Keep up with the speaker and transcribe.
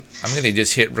I'm going to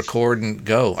just hit record and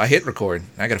go. I hit record.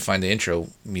 I got to find the intro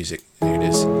music. Here it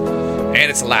is. And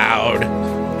it's loud.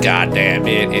 God damn,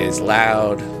 it is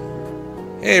loud.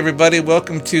 Hey, everybody.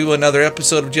 Welcome to another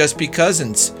episode of Just Be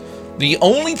Cousins, the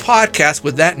only podcast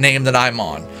with that name that I'm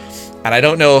on. And I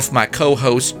don't know if my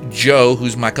co-host, Joe,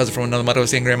 who's my cousin from another mother,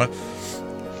 same grandma,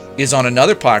 is on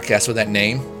another podcast with that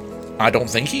name. I don't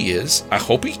think he is. I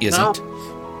hope he isn't. No.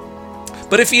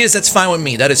 But if he is, that's fine with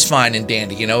me. That is fine and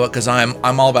dandy. You know what? Because I'm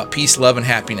all about peace, love, and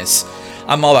happiness.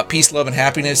 I'm all about peace, love, and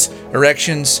happiness.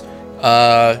 Erections,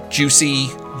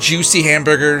 juicy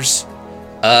hamburgers,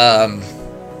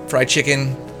 fried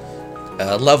chicken,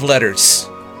 love letters,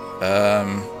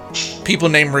 people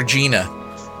named Regina,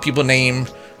 people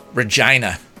named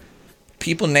Regina,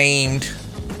 people named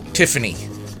Tiffany,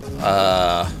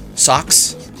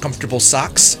 socks, comfortable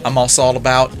socks. I'm also all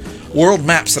about world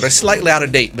maps that are slightly out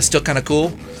of date, but still kind of cool.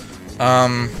 What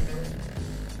am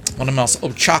I also?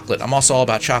 Oh, chocolate. I'm also all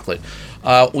about chocolate.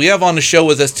 We have on the show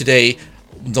with us today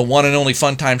the one and only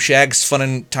Funtime Shags.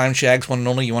 Funtime Shags, one and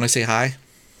only. You want to say hi?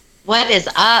 What is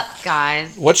up,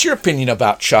 guys? What's your opinion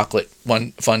about chocolate,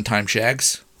 Funtime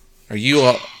Shags? Are you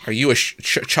a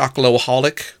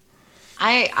chocolate-aholic?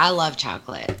 I love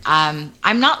chocolate. I'm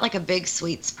not like a big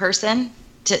sweets person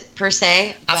per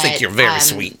se. I think you're very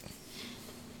sweet.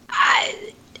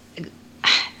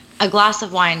 A glass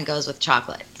of wine goes with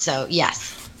chocolate, so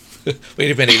yes.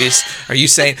 Wait a minute, are you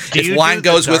saying if wine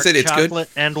goes with it, it's good? Chocolate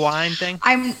and wine thing.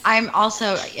 I'm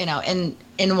also,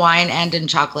 in wine and in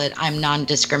chocolate, I'm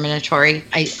non-discriminatory.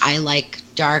 I like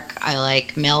dark. I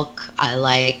like milk. I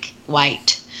like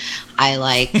white. I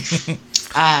like.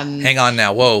 Hang on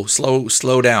now. Whoa,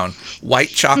 slow down. White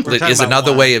chocolate is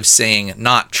another way of saying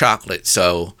not chocolate.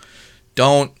 So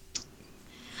don't.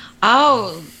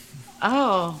 Oh.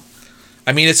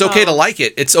 I mean, it's okay to like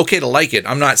it. It's okay to like it.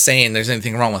 I'm not saying there's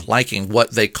anything wrong with liking what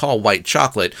they call white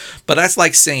chocolate, but that's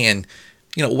like saying,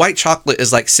 white chocolate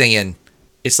is like saying,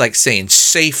 it's like saying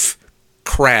safe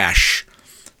crash.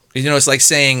 It's like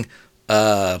saying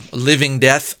living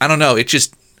death. I don't know. It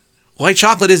just, white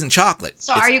chocolate isn't chocolate.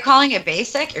 So are you calling it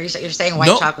basic? Or you're saying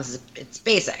white chocolate it's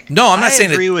basic? No, I'm not saying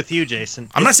I agree with you,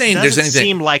 Jason. I'm not saying there's anything. It doesn't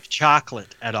seem like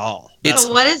chocolate at all.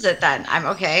 So what is it then? I'm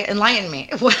okay. Enlighten me.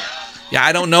 Yeah,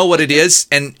 I don't know what it is,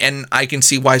 and I can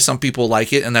see why some people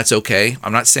like it, and that's okay.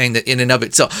 I'm not saying that in and of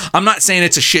itself. I'm not saying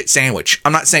it's a shit sandwich.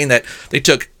 I'm not saying that they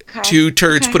took two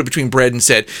turds, put it between bread, and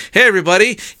said, "Hey,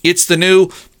 everybody, it's the new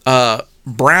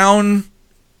brown.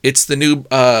 It's the new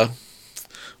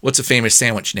what's a famous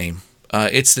sandwich name?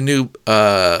 It's the new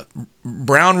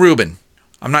brown Reuben."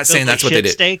 I'm not saying that's what they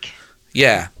did. Steak?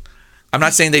 Yeah, I'm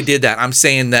not saying they did that. I'm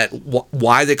saying that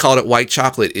why they called it white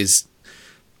chocolate is.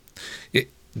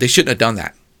 They shouldn't have done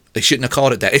that. They shouldn't have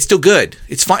called it that. It's still good.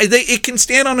 It's fine. It can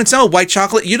stand on its own. White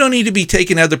chocolate, you don't need to be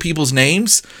taking other people's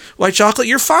names. White chocolate,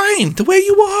 you're fine the way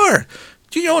you are.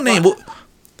 Do your own name. We'll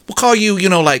call you,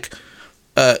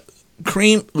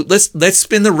 cream. Let's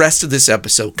spend the rest of this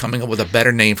episode coming up with a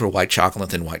better name for white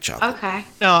chocolate than white chocolate. Okay.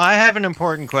 No, I have an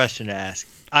important question to ask.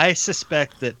 I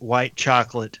suspect that white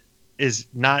chocolate is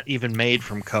not even made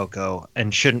from cocoa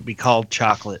and shouldn't be called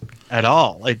chocolate at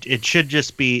all. It should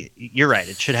just be. You're right.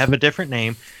 It should have a different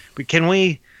name. But can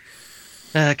we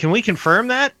confirm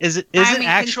that? Is it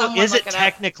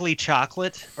technically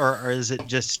chocolate, or is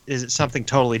it something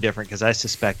totally different? Because I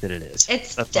suspect that it is.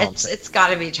 It's got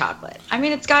to be chocolate. I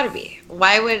mean, it's got to be.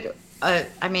 Why would?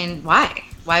 Why?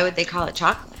 Why would they call it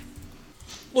chocolate?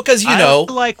 Well, because I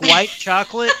like white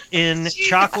chocolate in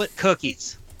chocolate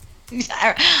cookies.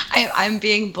 I'm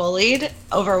being bullied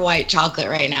over white chocolate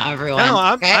right now, everyone. No,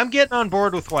 I'm getting on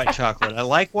board with white chocolate. I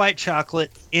like white chocolate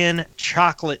in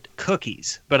chocolate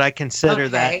cookies, but I consider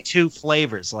that two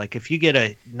flavors. Like if you get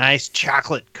a nice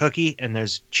chocolate cookie and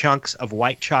there's chunks of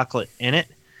white chocolate in it,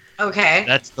 okay,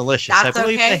 that's delicious. That's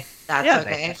okay. That's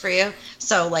okay for you.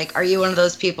 So, like, are you one of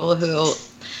those people who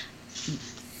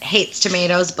hates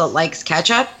tomatoes but likes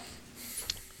ketchup?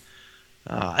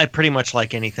 I pretty much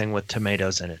like anything with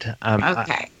tomatoes in it.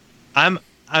 Okay. I'm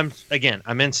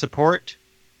in support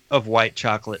of white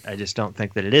chocolate. I just don't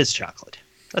think that it is chocolate.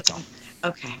 That's all.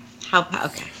 Okay.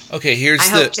 Okay. Here's I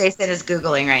hope Jason is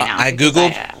Googling right now. I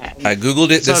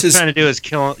googled it. So what I was trying to do is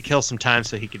kill some time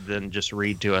so he could then just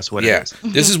read to us what it is.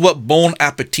 This is what Bon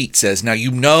Appetit says.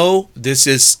 Now this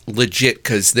is legit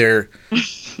because their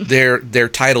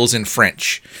title's in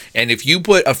French, and if you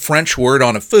put a French word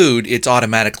on a food, it's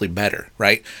automatically better,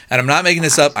 right? And I'm not making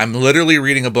this up. I'm literally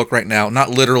reading a book right now. Not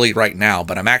literally right now,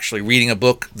 but I'm actually reading a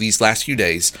book these last few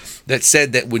days that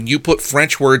said that when you put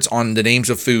French words on the names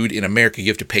of food in America, you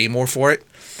have to pay more for it,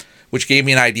 which gave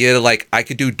me an idea to, like, I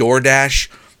could do DoorDash,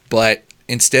 but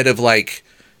instead of, like,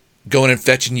 going and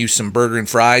fetching you some burger and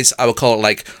fries. I would call it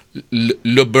like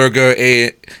le burger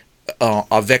et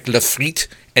avec le frite,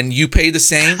 and you pay the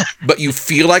same, but you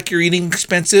feel like you're eating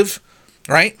expensive,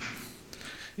 right?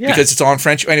 Yeah. Because it's all in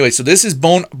French. Anyway, so this is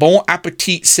Bon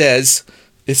Appetit says,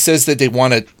 it says that they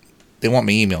want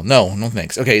my email. No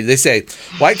thanks. Okay, they say,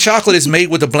 white chocolate is made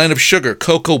with a blend of sugar,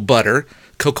 cocoa butter,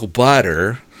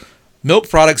 milk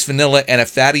products, vanilla, and a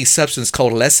fatty substance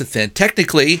called lecithin.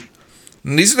 Technically,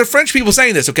 and these are the French people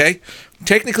saying this, okay?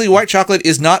 Technically, white chocolate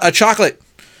is not a chocolate.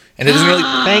 And it doesn't really...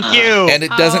 Thank you. And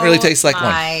it doesn't really taste like one. Oh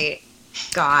my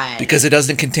God. Because it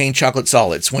doesn't contain chocolate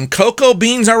solids. When cocoa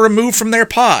beans are removed from their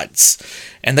pods,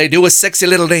 and they do a sexy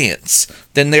little dance,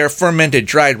 then they are fermented,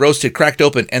 dried, roasted, cracked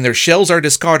open, and their shells are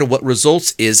discarded. What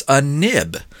results is a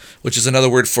nib, which is another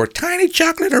word for tiny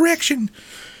chocolate erection.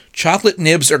 Chocolate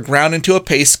nibs are ground into a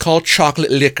paste called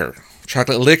chocolate liquor.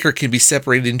 Chocolate liquor can be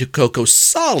separated into cocoa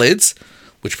solids,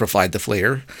 which provide the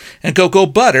flavor, and cocoa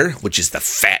butter, which is the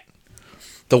fat.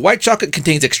 The white chocolate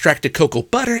contains extracted cocoa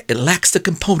butter. It lacks the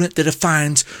component that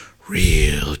defines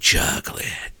real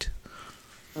chocolate.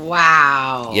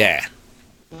 Wow. Yeah.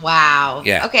 Wow.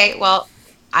 Yeah. Okay, well,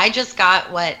 I just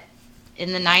got what,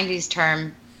 in the 90s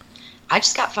term, I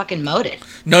just got fucking moted.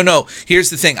 No. Here's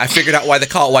the thing. I figured out why they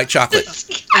call it white chocolate.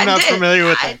 I'm not familiar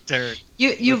with that term.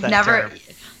 You've never,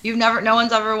 no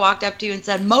one's ever walked up to you and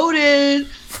said, moted.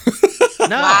 No.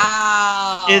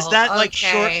 Wow. Is that like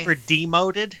short for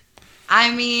demoted? I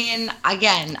mean,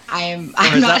 again, I'm is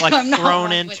not, that like I'm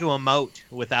thrown into a moat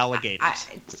with alligators?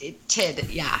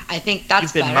 Yeah, I think that's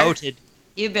You've been better. moted.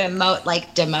 You've been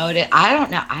demoted. I don't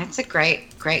know. That's a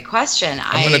great question.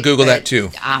 I'm going to Google that too.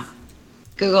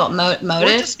 Google moted.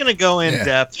 We're just going to go in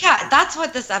depth. Yeah, that's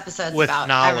what this episode's with about,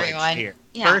 knowledge everyone. Here.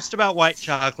 Yeah. First about white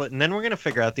chocolate, and then we're going to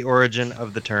figure out the origin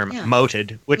of the term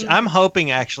moted, which I'm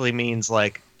hoping actually means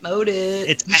like moted.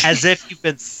 It's as if you've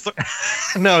been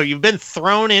you've been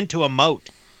thrown into a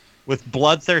moat with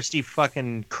bloodthirsty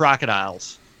fucking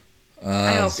crocodiles.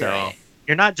 I hope you're right.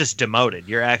 You're not just demoted,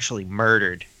 you're actually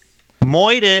murdered.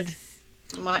 Moited.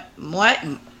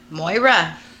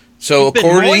 Moira. So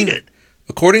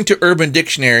according to Urban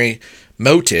Dictionary,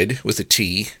 moted with a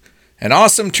T, an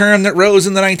awesome term that rose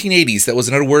in the 1980s that was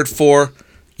another word for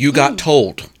you got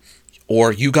told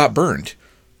or you got burned.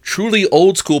 Truly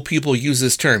old school people use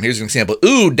this term. Here's an example.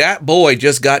 Ooh, that boy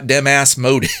just got dem ass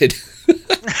moted.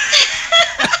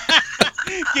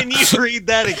 Can you read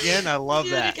that again? I love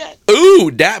that.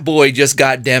 Ooh, that boy just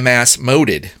got dem ass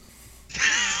moted.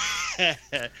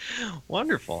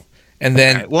 Wonderful. And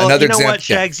then you another know example. What,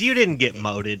 Shags? You didn't get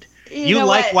moted. You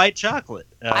like what? White chocolate.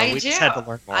 I do. Just had to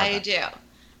learn more. I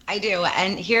do.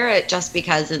 And here at Just Be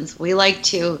Cousins, we like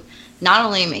to not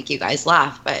only make you guys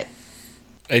laugh, but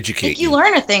educate you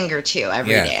learn a thing or two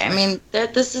every day. I mean,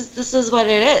 this is what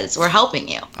it is. We're helping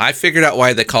you. I figured out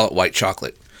why they call it white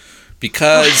chocolate.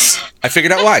 Because I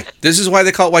figured out why. This is why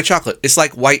they call it white chocolate. It's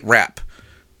like white rap.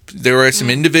 There were some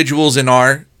individuals in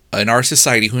our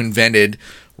society who invented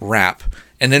rap,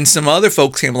 and then some other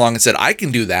folks came along and said, I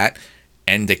can do that,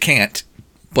 and they can't.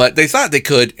 But they thought they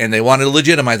could, and they wanted to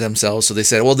legitimize themselves, so they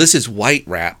said, well, this is white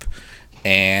rap.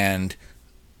 And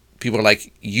people are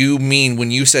like, you mean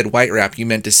when you said white rap, you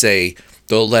meant to say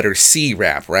the letter C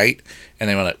rap, right? And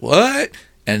they were like, what?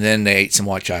 And then they ate some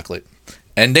white chocolate.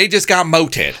 And they just got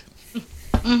moted.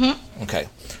 Mm-hmm. Okay.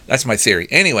 That's my theory.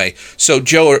 Anyway, so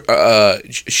Joe,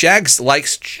 Shags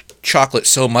likes chocolate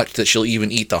so much that she'll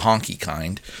even eat the honky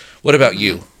kind. What about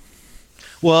you?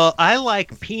 Well, I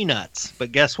like peanuts,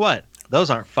 but guess what? Those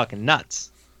aren't fucking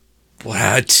nuts.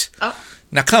 What? Oh.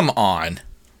 Now, come on.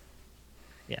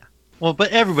 Yeah. Well,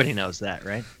 but everybody knows that,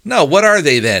 right? No, what are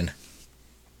they then?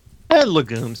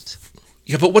 Legumes.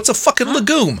 Yeah, but what's a fucking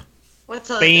legume? What's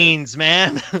a beans,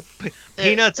 man?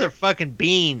 Peanuts are fucking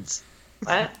beans.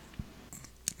 What?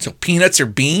 So peanuts are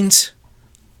beans?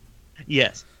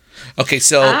 Yes. Okay,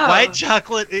 so white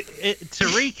chocolate. To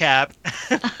recap.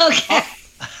 Okay.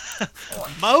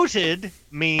 Moted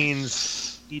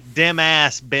means dim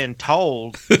ass been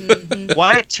told.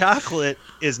 White chocolate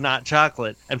is not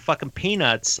chocolate, and fucking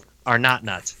peanuts are not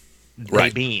nuts.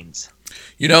 They're beans.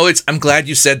 You know, I'm glad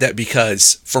you said that,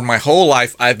 because for my whole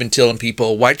life I've been telling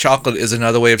people white chocolate is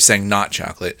another way of saying not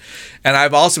chocolate. And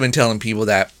I've also been telling people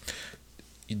that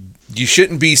you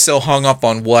shouldn't be so hung up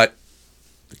on what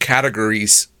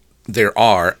categories there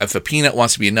are. If a peanut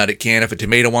wants to be a nut, it can. If a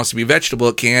tomato wants to be a vegetable,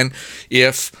 it can.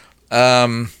 If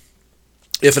an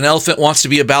elephant wants to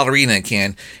be a ballerina, it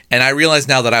can. And I realize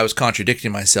now that I was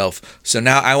contradicting myself. So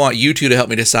now I want you two to help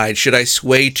me decide, should I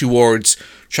sway towards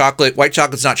chocolate, white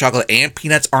chocolate's not chocolate and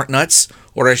peanuts aren't nuts?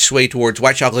 Or I sway towards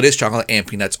white chocolate is chocolate and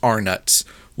peanuts are nuts?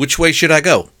 Which way should I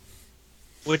go?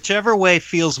 Whichever way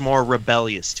feels more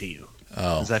rebellious to you.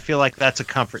 Oh. Because I feel like that's a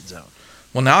comfort zone.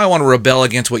 Well, now I want to rebel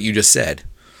against what you just said.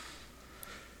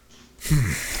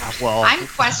 Well, I'm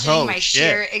questioning my shit.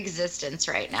 sheer existence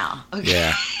right now. Okay.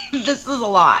 Yeah. This is a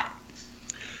lot.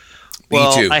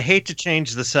 Well, Me too. I hate to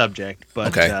change the subject, but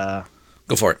Okay.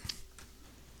 Go for it.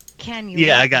 Can you?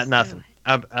 yeah, I walk got us nothing.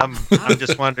 I'm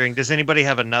just wondering, does anybody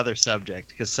have another subject?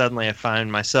 Because suddenly I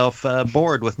find myself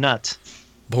bored with nuts.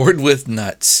 Bored with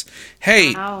nuts.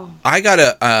 Hey, Wow. I got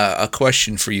a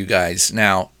question for you guys.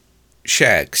 Now,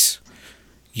 Shags,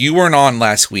 you weren't on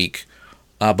last week,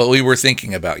 but we were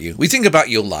thinking about you. We think about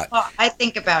you a lot. Well, I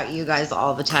think about you guys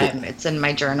all the time. It's in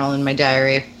my journal, in my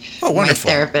diary. Oh, wonderful.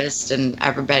 My therapist and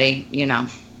everybody,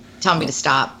 tell me to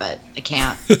stop, but I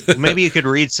can't. Maybe you could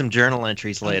read some journal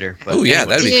entries later. But Oh, yeah,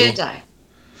 that'd be Did cool. die.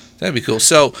 That'd be cool.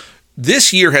 So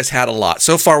this year has had a lot.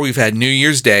 So far, we've had New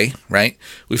Year's Day, right?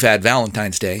 We've had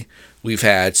Valentine's Day. We've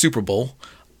had Super Bowl.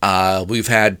 We've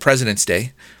had President's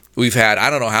Day. We've had, I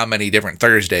don't know how many different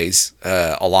Thursdays,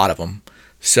 a lot of them.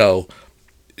 So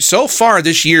far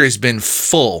this year has been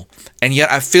full, and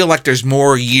yet I feel like there's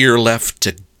more year left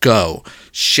to go.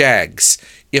 Shags,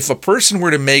 if a person were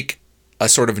to make a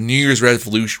sort of New Year's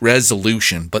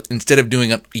resolution, but instead of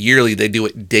doing it yearly, they do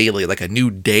it daily, like a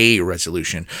new day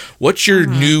resolution. What's your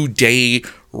new day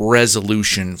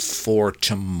resolution for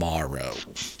tomorrow?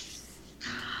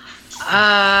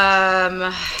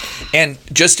 And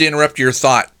just to interrupt your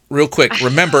thought real quick,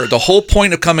 remember the whole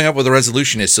point of coming up with a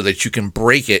resolution is so that you can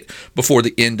break it before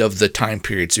the end of the time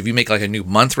period. So if you make like a new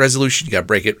month resolution, you got to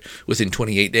break it within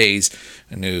 28 days.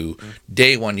 A new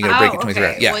day one, you got to break it 23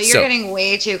 hours. Yeah, Well, you're so getting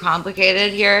way too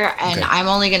complicated here, and Okay. I'm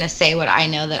only going to say what I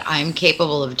know that I'm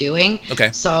capable of doing.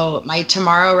 Okay. So my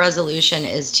tomorrow resolution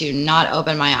is to not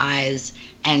open my eyes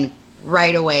and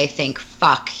right away think,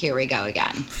 fuck, here we go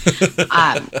again.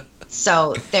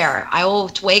 So there, I will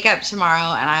wake up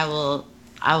tomorrow and I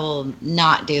will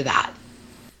not do that.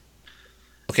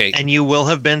 okay. And you will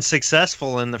have been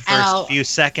successful in the I'll- first few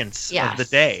seconds Yes. of the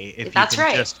day if That's you can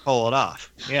right. just pull it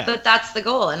off. Yeah. But that's the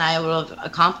goal, and I will have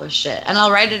accomplished it. And I'll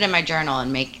write it in my journal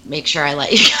and make sure I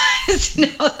let you guys know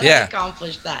that Yeah. I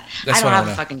accomplished that. That's I what don't I have a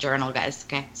wanna- fucking journal, guys.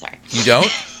 Okay, sorry. You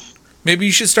don't? Maybe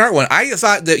you should start one. I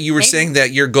thought that you were Maybe. saying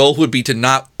that your goal would be to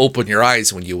not open your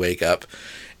eyes when you wake up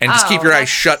and just keep your eyes that's-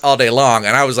 shut all day long.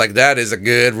 And I was like, that is a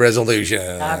good resolution.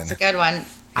 That's a good one.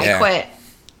 Yeah. I quit.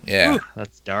 Yeah. Whew,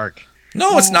 that's dark.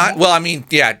 No, it's not. Well, I mean,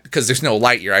 yeah, because there's no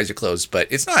light, your eyes are closed, but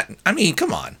it's not. I mean,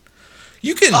 come on.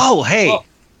 You can. Oh, hey. Well-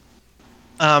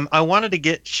 I wanted to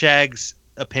get Shag's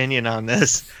opinion on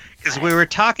this because we were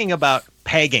talking about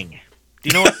pegging. Do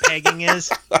you know what pegging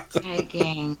is?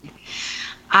 Pegging.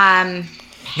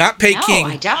 Not Peking.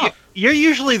 No, I don't. You're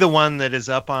usually the one that is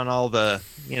up on all the,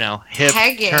 hip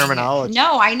Pegging. terminology.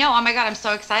 No, I know. Oh my god, I'm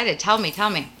so excited. Tell me.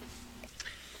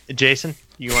 Jason,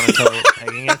 you want to tell what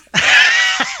pegging is?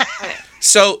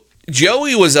 So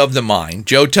Joey was of the mind.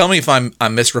 Joe, tell me if I'm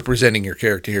misrepresenting your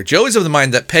character here. Joey's of the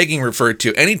mind that pegging referred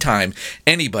to any time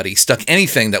anybody stuck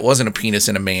anything that wasn't a penis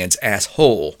in a man's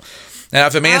asshole. Now,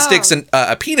 if a man sticks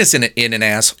a penis in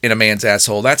a man's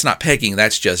asshole, that's not pegging.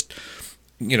 That's just,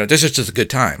 this is just a good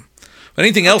time. But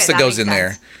anything else that that goes makes in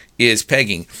sense. there is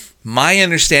pegging. My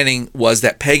understanding was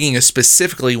that pegging is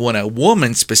specifically when a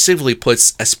woman specifically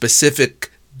puts a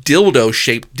specific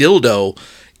dildo-shaped dildo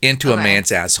into a Okay.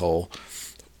 man's asshole.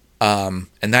 And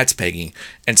that's pegging.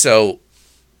 And so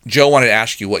Joe wanted to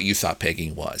ask you what you thought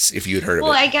pegging was, if you had heard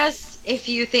Well, of it. I guess if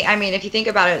you think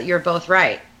about it, you're both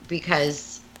right,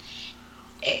 because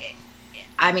a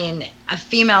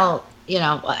female,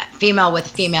 female with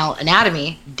female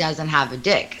anatomy doesn't have a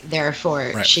dick.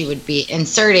 Therefore, Right. she would be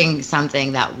inserting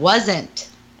something that wasn't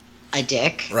a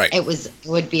dick. Right. It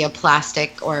would be a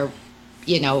plastic or,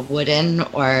 wooden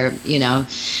or,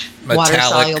 water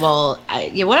Metallic. soluble,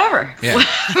 whatever. Yeah.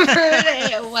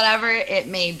 Whatever it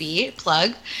may be,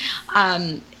 plug.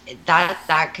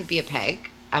 That could be a peg.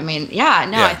 Yeah.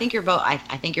 I think you're both. I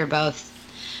think you're both.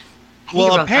 I think Well,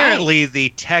 you're both apparently the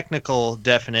technical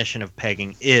definition of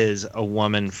pegging is a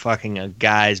woman fucking a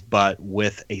guy's butt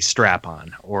with a strap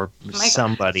on or right.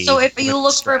 somebody. So if with you a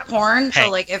look for strap on. porn, Peg. so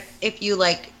like if you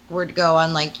were to go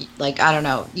on like I don't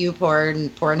know,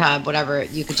 YouPorn, Pornhub, whatever,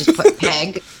 you could just put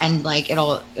peg and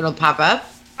it'll pop up.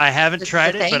 I haven't This is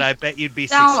tried the it, thing? but I bet you'd be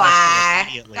Don't successful lie.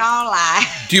 immediately. Don't lie.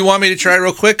 Do you want me to try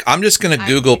real quick? I'm just going to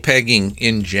Google pegging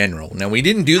in general. Now, we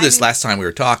didn't do this last time we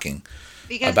were talking.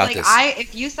 Because About this.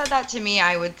 if you said that to me,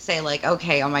 I would say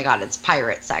okay, oh my god, it's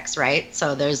pirate sex, right?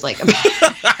 So there's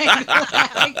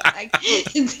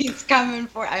it's coming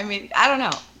for. I don't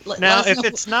know. Now, if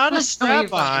it's not a let us know what you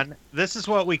find. strap-on, this is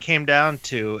what we came down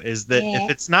to: is that Yeah.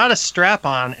 if it's not a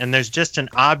strap-on and there's just an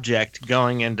object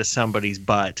going into somebody's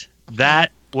butt,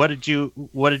 that what did you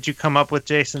come up with,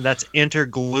 Jason? That's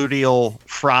intergluteal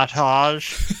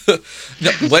frottage.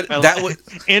 No, what that would,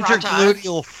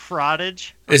 Intergluteal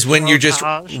frottage is when you're just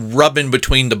Frottage. rubbing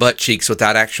between the butt cheeks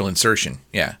without actual insertion.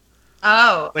 Yeah.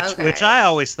 Oh, which okay. which I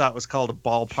always thought was called a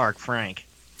ballpark Frank,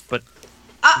 but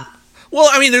Well,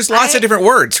 I mean, there's lots of different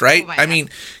words, right? Oh my I mean,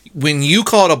 when you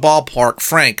call it a ballpark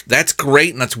Frank, that's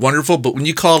great and that's wonderful. But when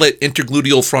you call it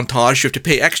intergluteal frontage, you have to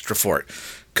pay extra for it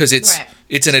because it's Right.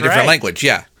 it's in a That's different right. language.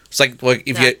 Yeah, it's like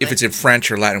if it's in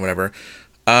French or Latin, or whatever.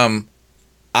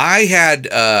 I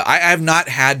have not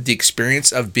had the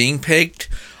experience of being pegged.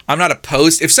 I'm not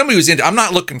opposed. If somebody was into, I'm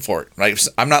not looking for it. Right?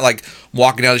 I'm not like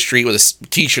walking down the street with a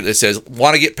T-shirt that says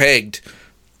 "Want to get pegged."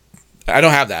 I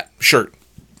don't have that shirt.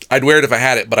 I'd wear it if I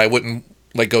had it, but I wouldn't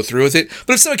like go through with it.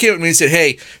 But if someone came up to me and said,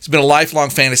 "Hey, it's been a lifelong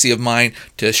fantasy of mine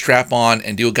to strap on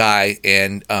and do a guy,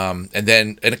 and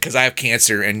then because I have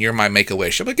cancer and you're my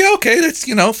Make-A-Wish," I'm like, "Yeah, okay, that's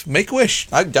make a wish.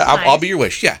 I'll be your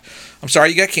wish. Yeah, I'm sorry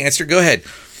you got cancer. Go ahead."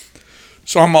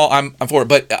 So I'm for it.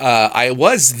 But I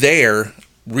was there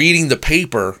reading the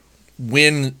paper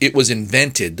when it was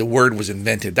invented. The word was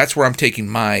invented. That's where I'm taking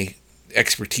my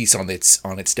expertise on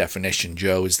its definition,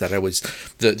 Joe, is that I was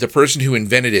the person who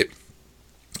invented it.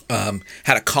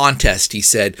 Had a contest. He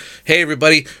said, "Hey,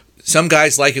 everybody, some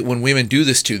guys like it when women do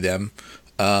this to them.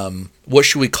 What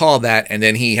should we call that?" And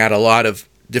then he had a lot of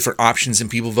different options, and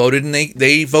people voted, and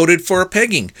they voted for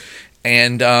pegging.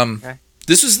 And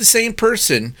this was the same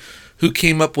person who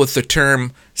came up with the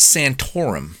term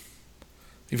Santorum.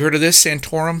 You've heard of this,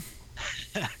 Santorum?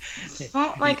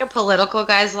 Not like a political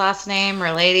guy's last name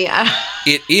or lady.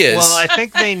 It is. well, I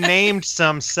think they named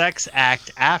some sex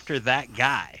act after that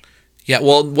guy. Yeah,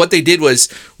 well, what they did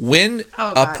was when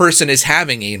Oh, a God. person is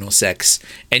having anal sex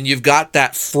and you've got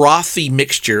that frothy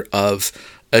mixture of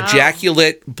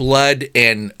ejaculate, blood,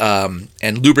 and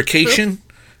lubrication,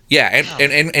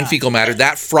 and fecal matter,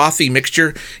 that frothy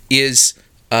mixture is,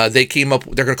 they're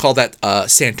going to call that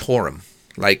Santorum.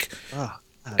 Like,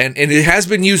 and it has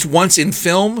been used once in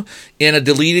film in a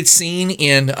deleted scene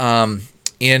in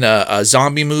a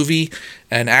zombie movie.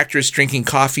 An actress drinking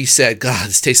coffee said, "God,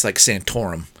 this tastes like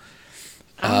Santorum."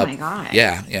 Oh my god.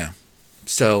 Yeah.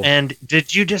 So And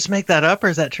did you just make that up, or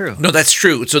is that true? no, that's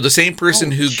true. So the same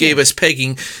person Oh, who shit. gave us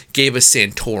pegging gave us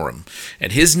Santorum,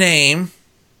 and his name,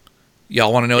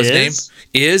 y'all want to know his name?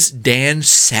 Is Dan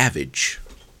Savage.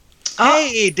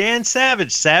 Hey, Dan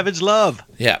Savage, Savage Love.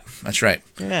 Yeah, that's right.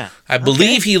 Yeah. I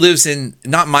believe he lives in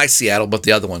not my Seattle, but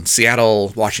the other one,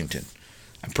 Seattle, Washington.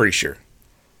 I'm pretty sure.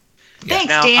 Thanks,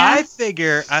 Now, Dan. I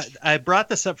figure, I brought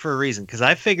this up for a reason, because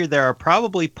I figured there are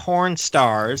probably porn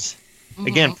stars.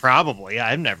 Again, probably.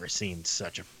 I've never seen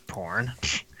such a porn.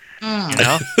 You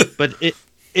know? But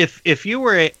if you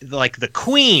were like the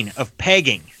queen of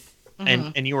pegging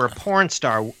and you were a porn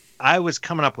star, I was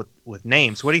coming up with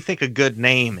names. What do you think a good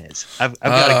name is? I've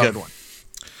got a good one.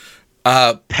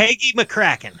 Peggy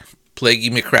McCracken. Plaguey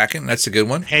McCracken. That's a good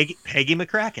one. Peggy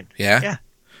McCracken. Yeah. Yeah.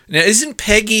 Now, isn't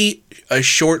Peggy a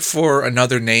short for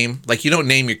another name? Like, you don't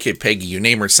name your kid Peggy, you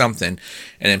name her something,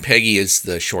 and then Peggy is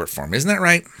the short form. Isn't that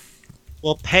right?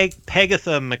 Well,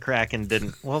 Pegatha McCracken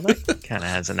didn't. Well, that kind of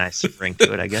has a nice ring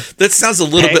to it, I guess. That sounds a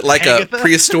little bit like a Pegatha?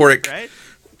 prehistoric Right?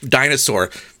 dinosaur.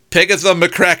 Pegatha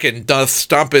McCracken doth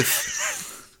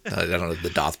stompeth. I don't know what the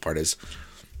doth part is.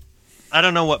 I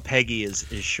don't know what Peggy is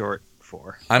short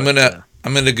for. I'm but,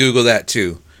 gonna Google that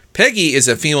too. Peggy is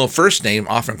a female first name,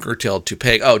 often curtailed to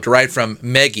Peg. Oh, derived from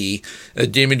Meggie, a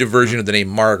diminutive version of the name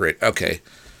Margaret. Okay,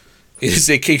 it is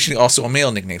occasionally also a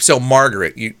male nickname. So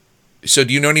Margaret. So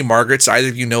do you know any Margarets? Either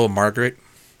of you know a Margaret?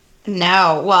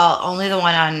 No, well, only the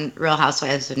one on Real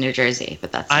Housewives of New Jersey,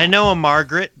 but that's I it. know a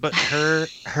Margaret, but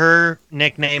her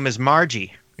nickname is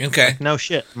Margie. Okay. No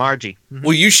shit, Margie.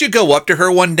 Well, you should go up to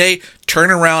her one day,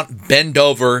 turn around, bend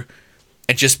over,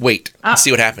 and just wait and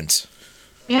see what happens.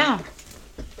 Yeah.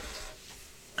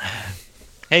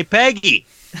 Hey, Peggy.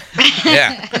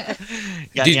 Yeah.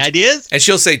 Got Did- any ideas? And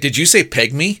she'll say, "Did you say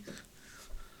peg me?"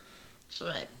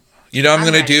 Should. You know what I'm I'm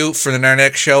gonna ready. do for our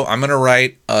next show? I'm gonna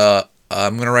write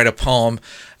a poem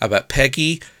about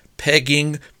Peggy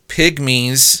pegging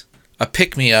pygmies, a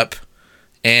pick me up,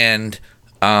 and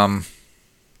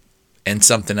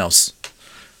something else.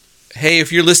 Hey,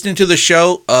 if you're listening to the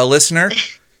show, listener,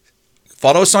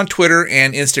 follow us on Twitter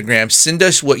and Instagram. Send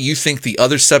us what you think the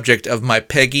other subject of my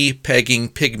Peggy pegging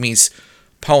pygmies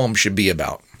poem should be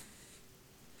about.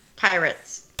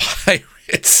 Pirates.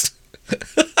 Pirates.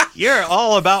 You're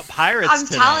all about pirates. I'm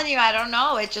telling you, I don't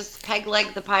know. It just Peg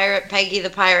Leg the pirate, Peggy the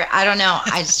pirate. I don't know.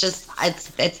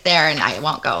 It's there, and it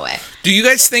won't go away. Do you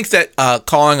guys think that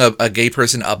calling a gay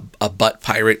person a butt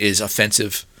pirate is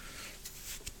offensive?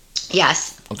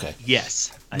 Yes. Okay.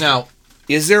 Yes. Now,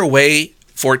 is there a way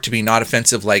for it to be not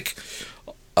offensive? Like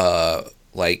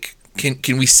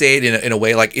can we say it in a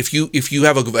way like if you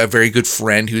have a very good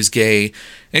friend who's gay and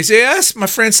you say, yes, my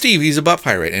friend Steve, he's a butt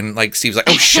pirate, and like Steve's like,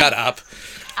 oh, shut up.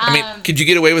 I mean, could you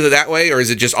get away with it that way, or is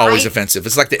it just always offensive?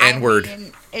 It's like the N-word.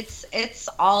 Mean, it's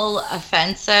all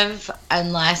offensive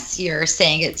unless you're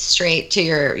saying it straight to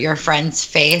your friend's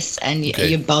face, and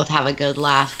you both have a good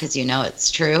laugh because you know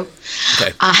it's true.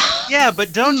 Okay. Yeah,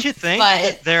 but don't you think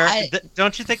But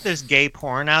don't you think there's gay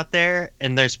porn out there,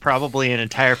 and there's probably an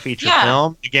entire feature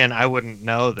film? Again, I wouldn't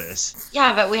know this.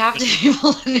 Yeah, but we have to be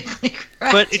politically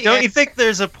correct. But here. don't you think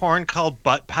there's a porn called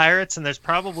Butt Pirates, and there's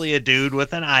probably a dude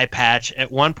with an eye patch? At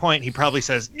one point, he probably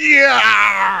says,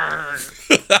 "Yeah."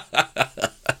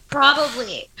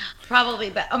 Probably,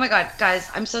 but oh my god, guys,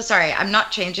 I'm so sorry. I'm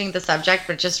not changing the subject,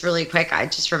 but just really quick, I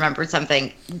just remembered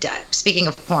something. Speaking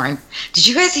of porn, did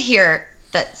you guys hear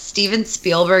that Steven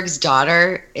Spielberg's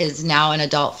daughter is now an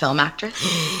adult film actress?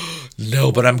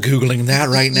 No, but I'm Googling that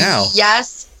right now.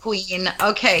 Yes, queen.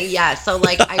 Okay, yeah. So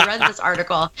like I read this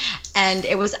article and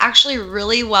it was actually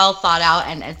really well thought out,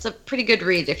 and it's a pretty good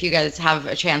read if you guys have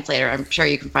a chance later. I'm sure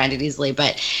you can find it easily.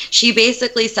 But she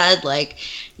basically said, like,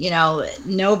 you know,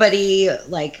 nobody,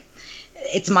 like,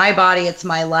 it's my body, it's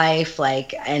my life,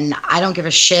 like, and I don't give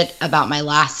a shit about my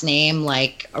last name,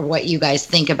 like, or what you guys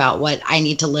think about what I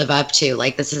need to live up to.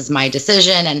 Like, this is my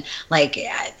decision. And like,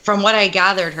 from what I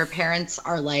gathered, her parents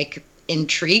are like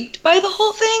intrigued by the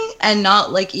whole thing and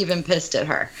not like even pissed at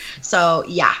her. So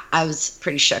yeah, I was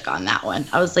pretty shook on that one.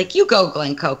 I was like, you go,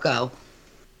 Glen Coco.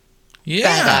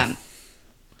 Yeah. But,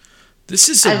 this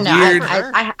is I a don't know. weird.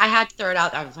 I had to throw it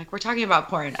out. I was like, we're talking about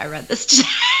porn. I read this today.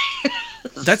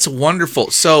 That's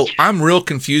wonderful. So I'm real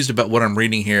confused about what I'm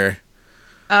reading here.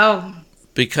 Oh.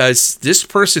 Because this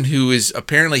person who is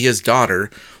apparently his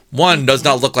daughter, one, does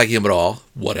not look like him at all,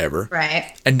 whatever.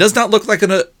 Right. And does not look like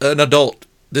an adult.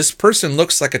 This person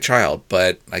looks like a child,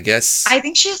 but I guess I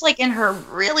think she's like in her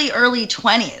really early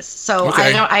 20s. So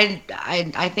Okay.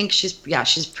 I think she's pretty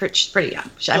young.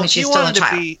 I mean, she's still a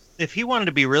child. If he wanted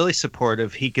to be really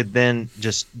supportive, he could then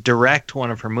just direct one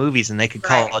of her movies, and they could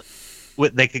call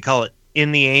it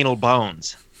In the Anal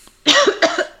Bones.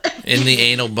 In the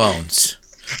Anal Bones.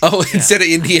 Oh, instead of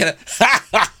Indiana.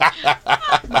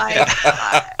 My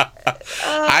God.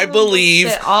 I believe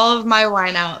Spit all of my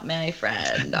wine out, my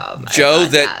friend. Oh my Joe,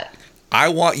 God, that I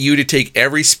want you to take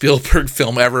every Spielberg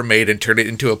film ever made and turn it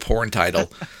into a porn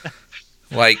title.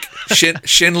 Like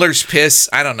Schindler's Piss.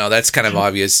 I don't know. That's kind of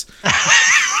obvious.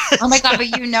 Oh my God,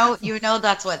 but you know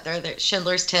that's what they're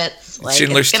Schindler's Tits. Like,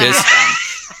 Schindler's it's gonna Tits.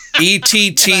 happen.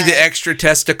 ETT, the extra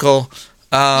testicle.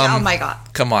 Oh my God.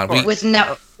 Come on.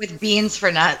 With beans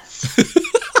for nuts.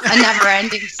 A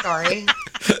never-ending story.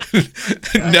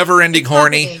 Never Ending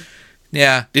Horny. Happening.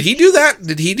 Yeah. Did he do that?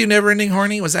 Did he do Never Ending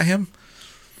Horny? Was that him?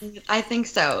 I think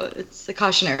so. It's the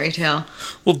cautionary tale.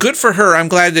 Well, good for her. I'm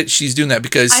glad that she's doing that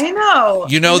because I know.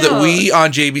 you know that we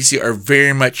on JBC are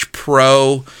very much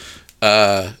pro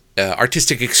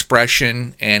artistic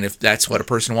expression, and if that's what a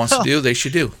person wants to do, they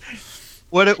should do.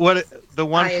 The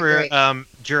one I for agree.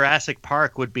 Jurassic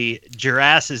Park would be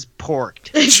Jurassic's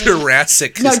porked.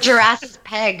 Jurassic. No, Jurassic's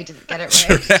pegged. Get it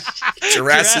right.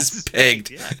 Jurassic's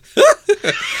pegged. Yeah.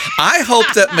 I hope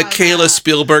that Michaela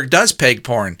Spielberg does peg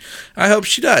porn. I hope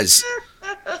she does.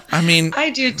 I mean, I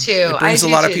do too. It brings I a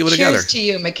do lot of too. people Cheers together. to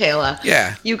you, Michaela.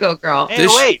 Yeah. You go, girl. Hey,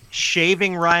 This- wait,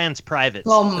 shaving Ryan's privates.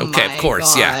 Oh Okay, my of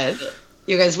course, yeah. God.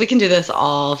 You guys, we can do this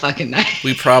all fucking night.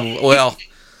 we probably, well,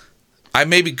 I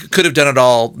maybe could have done it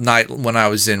all night when I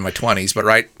was in my 20s, but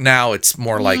right now it's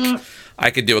more like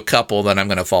I could do a couple, then I'm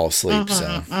going to fall asleep.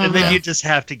 So And then you just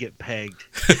have to get pegged.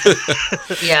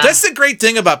 Yeah. that's the great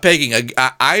thing about pegging.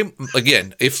 I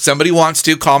again, if somebody wants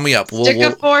to, call me up. Stick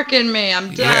a fork in me. I'm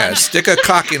done. Yeah, stick a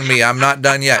cock in me. I'm not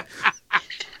done yet.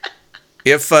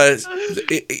 If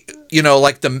you know,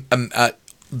 like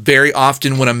very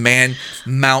often when a man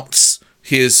mounts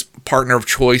his partner of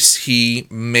choice, he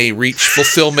may reach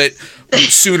fulfillment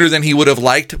sooner than he would have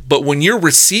liked. But when you're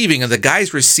receiving, and the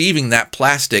guy's receiving that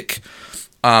plastic,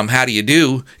 how do you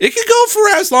do? It can go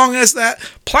for as long as that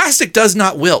plastic does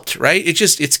not wilt, right?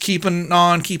 It's keeping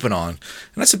on. And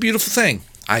that's a beautiful thing,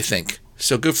 I think.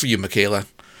 So good for you, Michaela.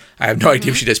 I have no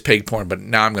idea if she does peg porn, but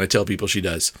now I'm going to tell people she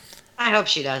does. I hope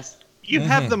she does. You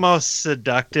have the most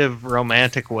seductive,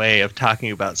 romantic way of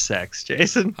talking about sex,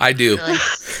 Jason. I do. Really.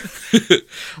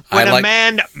 When a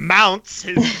man mounts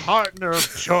his partner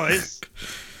of choice.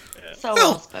 So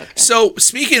well spoken. So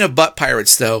speaking of butt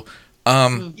pirates, though,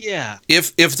 Yeah.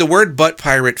 if the word butt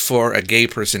pirate for a gay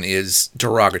person is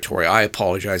derogatory, I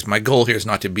apologize. My goal here is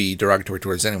not to be derogatory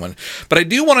towards anyone, but I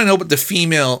do want to know what the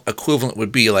female equivalent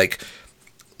would be. Like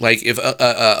if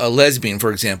a lesbian,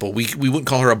 for example, we wouldn't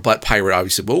call her a butt pirate,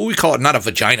 obviously. But what would we call it? Not a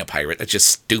vagina pirate. That's just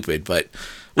stupid. But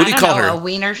what do you call her? A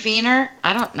wiener feener?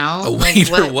 I don't know. A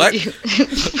wiener what?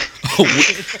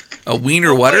 A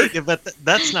wiener water? Yeah, but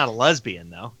that's not a lesbian,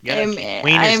 though. You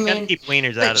gotta, keep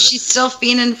wieners but out of it. She's still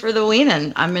fiending for the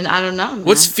weening. I mean, I don't know.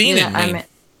 What's fiending mean?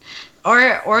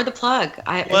 Or the plug.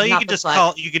 You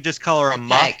could just call her a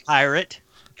muff pirate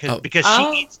because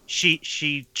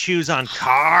she chews on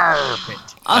carpet.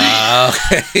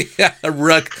 Okay,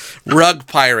 rug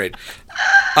pirate.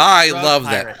 I love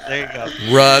pirate. that. There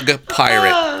you go. Rug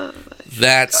pirate.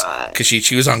 That's because she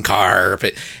chews on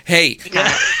carpet. Hey,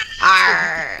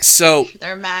 so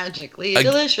they're magically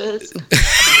delicious.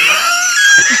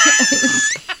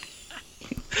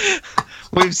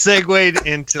 We've segued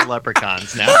into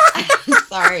leprechauns now.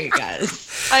 Sorry,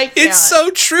 guys. I can't. It's so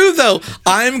true, though.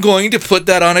 I'm going to put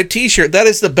that on a T-shirt. That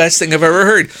is the best thing I've ever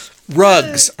heard.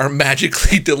 Rugs are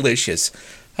magically delicious.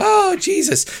 Oh,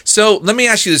 Jesus. So let me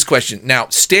ask you this question. Now,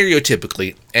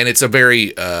 stereotypically, and it's a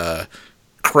very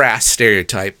crass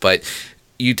stereotype, but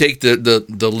you take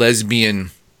the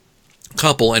lesbian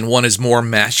couple and one is more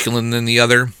masculine than the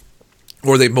other,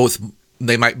 or they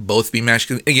might both be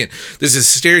masculine. Again, this is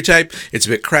a stereotype. It's a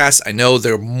bit crass. I know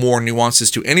there are more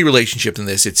nuances to any relationship than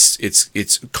this. It's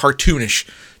cartoonish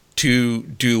to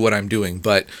do what I'm doing,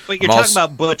 but you're talking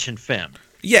about butch and femme.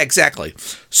 Yeah, exactly.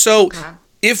 So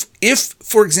if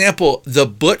for example the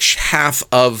butch half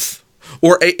of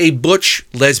or a butch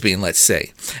lesbian, let's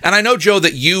say, and I know, Joe,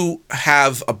 that you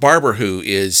have a barber who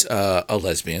is a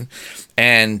lesbian,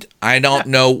 and I don't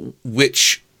know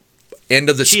which end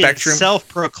of the spectrum. Is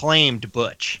self-proclaimed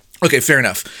butch. Okay, fair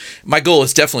enough. My goal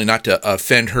is definitely not to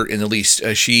offend her in the least.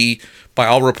 She, by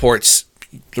all reports,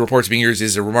 the reports being yours,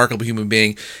 is a remarkable human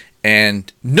being,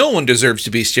 and no one deserves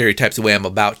to be stereotyped the way I'm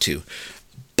about to.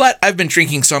 But I've been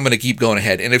drinking, so I'm going to keep going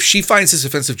ahead. And if she finds this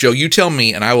offensive, Joe, you tell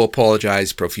me, and I will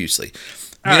apologize profusely.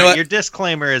 You know what? Your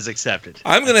disclaimer is accepted.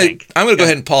 I'm gonna go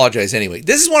ahead and apologize anyway.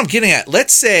 This is what I'm getting at.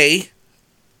 Let's say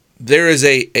there is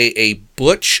a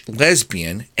butch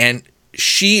lesbian, and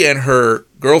she and her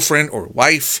girlfriend or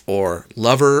wife or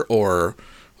lover or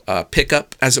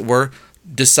pickup, as it were,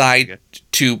 decide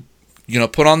to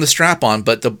put on the strap on.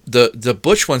 But the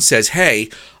butch one says, "Hey,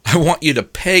 I want you to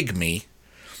peg me."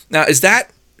 Now,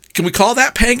 can we call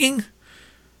that pegging?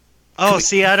 Oh,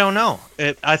 see, I don't know.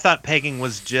 I thought pegging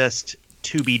was just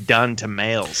to be done to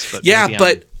males. But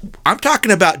but I'm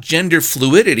talking about gender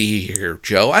fluidity here,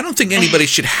 Joe. I don't think anybody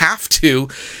should have to,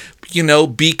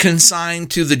 be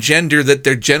consigned to the gender that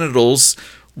their genitals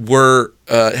were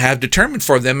have determined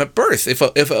for them at birth.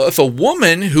 If a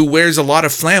woman who wears a lot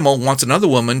of flannel wants another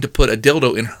woman to put a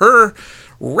dildo in her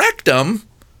rectum,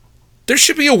 there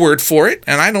should be a word for it,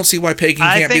 and I don't see why pegging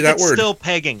can't be that word. I think it's still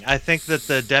pegging. I think that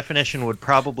the definition would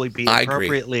probably be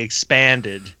appropriately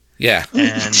expanded. Yeah.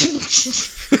 And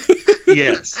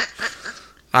yes.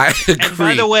 I agree. And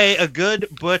by the way, a good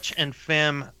butch and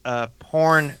femme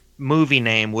porn movie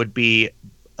name would be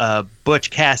Butch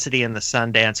Cassidy and the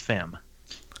Sundance Femme.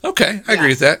 Okay, I agree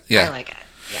with that. Yeah. I like it.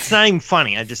 Yeah. It's not even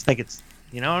funny. I just think it's,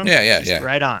 what I mean? Yeah.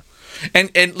 Right on.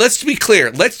 And let's be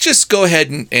clear. Let's just go ahead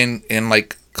and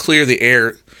like clear the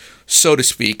air, so to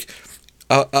speak.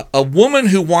 A woman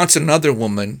who wants another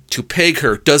woman to peg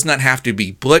her does not have to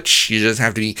be butch. She doesn't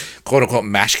have to be quote unquote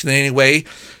masculine in any way.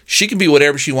 She can be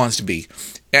whatever she wants to be.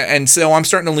 And so I'm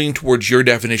starting to lean towards your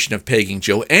definition of pegging,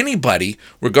 Joe. Anybody,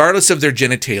 regardless of their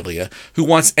genitalia, who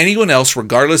wants anyone else,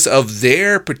 regardless of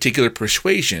their particular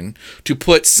persuasion, to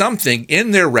put something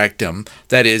in their rectum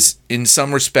that is, in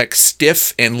some respects,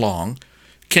 stiff and long,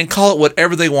 can call it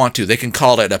whatever they want to. They can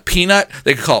call it a peanut.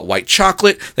 They can call it white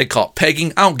chocolate. They can call it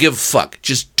pegging. I don't give a fuck.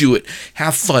 Just do it.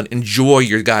 Have fun. Enjoy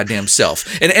your goddamn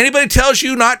self. And anybody tells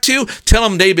you not to, tell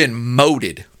them they've been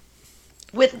molded.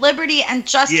 With liberty and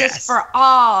justice for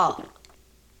all.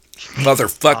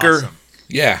 Motherfucker. Awesome.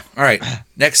 Yeah. All right.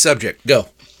 Next subject. Go.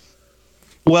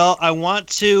 Well,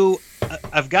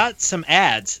 I've got some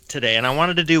ads today, and I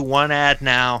wanted to do one ad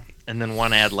now and then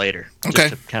one ad later. Okay.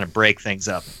 Just to kind of break things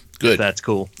up. Good. If that's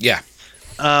cool. Yeah.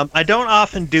 I don't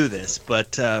often do this,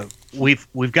 but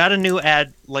we've got a new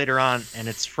ad later on, and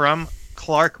it's from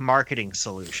Clark Marketing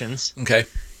Solutions. Okay.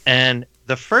 And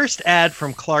the first ad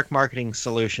from Clark Marketing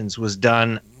Solutions was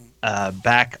done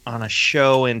back on a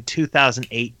show in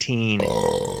 2018,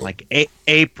 like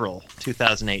April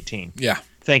 2018. Yeah.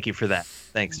 Thank you for that.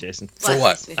 Thanks, Jason. For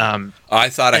what? I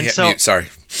thought I hit mute. Sorry.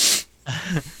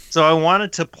 So I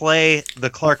wanted to play the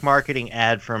Clark Marketing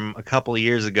ad from a couple of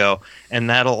years ago, and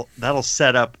that'll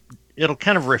set up. It'll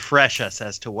kind of refresh us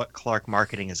as to what Clark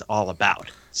Marketing is all about.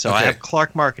 So I have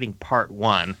Clark Marketing Part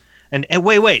 1. And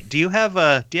wait, do you have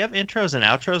intros and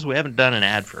outros? We haven't done an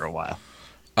ad for a while.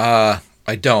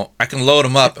 I don't. I can load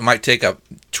them up. It might take up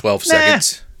 12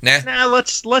 seconds. Nah,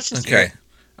 let's just okay.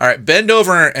 All right, bend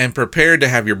over and prepare to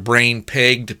have your brain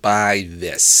pegged by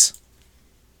this.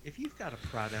 If you've got a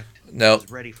product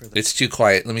that's ready for it's too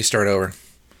quiet. Let me start over.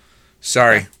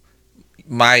 Sorry.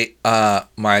 My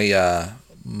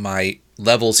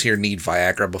levels here need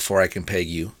Viagra before I can peg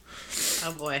you.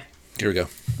 Oh boy. Here we go.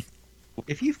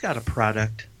 If you've got a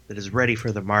product that is ready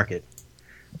for the market,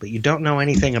 but you don't know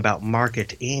anything about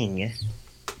marketing,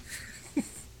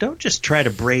 don't just try to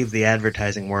brave the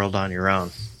advertising world on your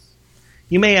own.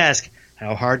 You may ask,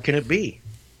 how hard can it be?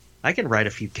 I can write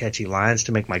a few catchy lines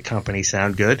to make my company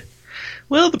sound good.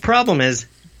 Well, the problem is,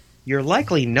 you're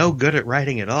likely no good at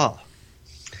writing at all.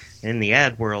 In the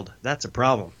ad world, that's a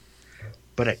problem.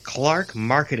 But at Clark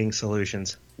Marketing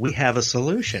Solutions, we have a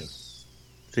solution.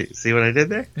 See what I did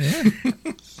there? Yeah.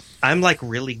 I'm like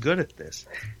really good at this.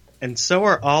 And so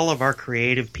are all of our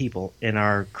creative people in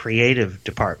our creative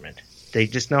department. They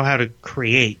just know how to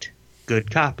create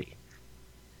good copy.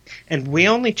 And we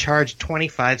only charge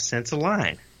 25 cents a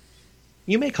line.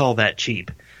 You may call that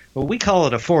cheap, but we call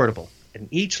it affordable. And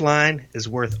each line is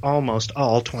worth almost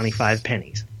all 25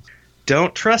 pennies.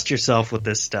 Don't trust yourself with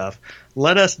this stuff.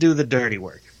 Let us do the dirty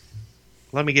work.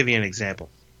 Let me give you an example.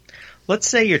 Let's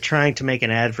say you're trying to make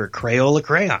an ad for Crayola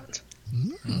crayons.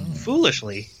 Mm-hmm.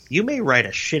 Foolishly, you may write a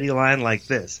shitty line like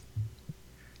this.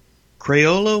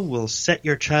 Crayola will set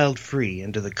your child free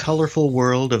into the colorful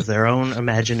world of their own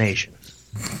imagination.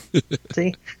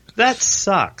 See? That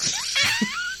sucks.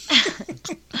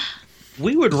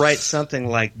 We would write something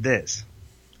like this.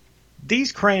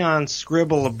 These crayons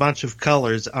scribble a bunch of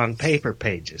colors on paper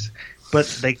pages, but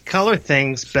they color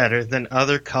things better than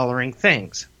other coloring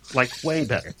things. Like, way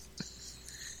better.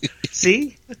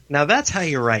 See? Now that's how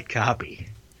you write copy.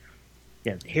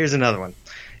 Yeah, here's another one.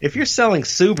 If you're selling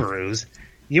Subarus,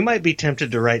 you might be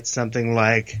tempted to write something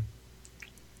like,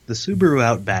 the Subaru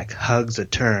Outback hugs a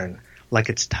turn like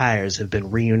its tires have been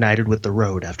reunited with the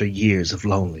road after years of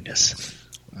loneliness.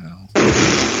 Wow.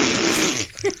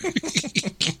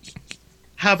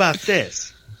 How about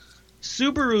this?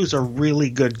 Subarus are really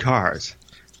good cars.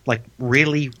 Like,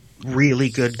 really, really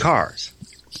good cars.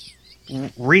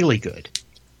 Really good.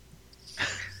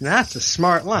 Now, that's a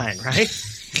smart line, right?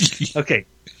 Okay,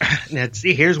 now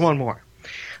see, here's one more.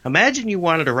 Imagine you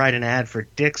wanted to write an ad for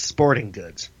Dick's Sporting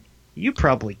Goods. You'd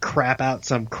probably crap out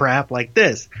some crap like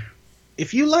this.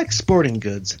 If you like sporting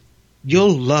goods,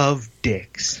 you'll love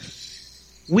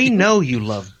Dick's. We know you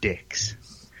love Dick's.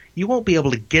 You won't be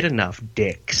able to get enough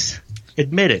Dick's.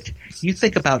 Admit it. You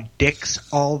think about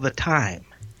Dick's all the time.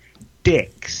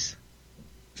 Dick's.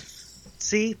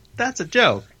 See, that's a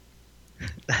joke.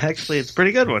 Actually, it's a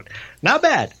pretty good one. Not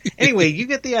bad. Anyway, you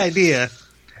get the idea.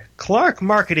 Clark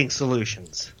Marketing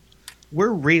Solutions.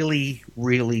 We're really,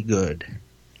 really good.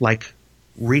 Like,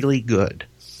 really good.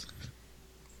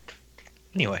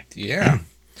 Anyway. Yeah.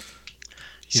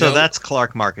 So that's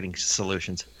Clark Marketing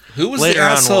Solutions. Who was the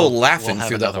asshole laughing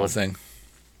through that whole thing?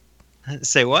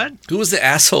 Say what? Who was the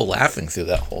asshole laughing through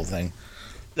that whole thing?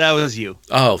 That was you.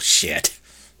 Oh, shit.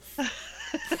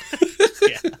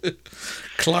 Yeah.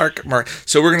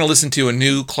 So we're going to listen to a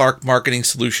new Clark Marketing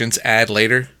Solutions ad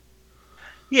later?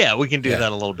 Yeah, we can do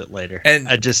that a little bit later. And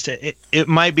it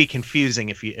might be confusing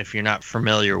if you're not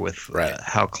familiar with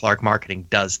how Clark Marketing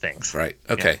does things. Right.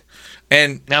 Okay. Yeah.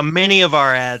 And now many of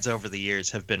our ads over the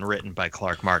years have been written by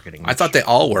Clark Marketing. I thought they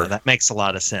all were. That makes a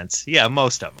lot of sense. Yeah,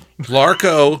 most of them.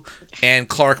 Larco and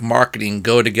Clark Marketing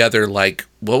go together like,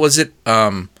 what was it?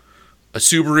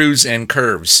 Subarus and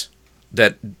Curves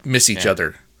that miss each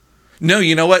other. No,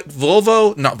 you know what?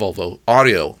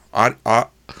 Audio.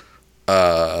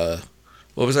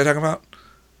 What was I talking about?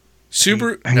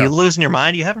 Subaru. Are you losing your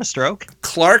mind? You having a stroke?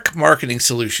 Clark Marketing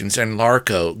Solutions and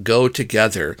Larco go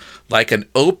together like an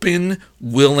open,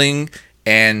 willing,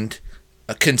 and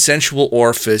a consensual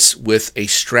orifice with a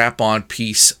strap-on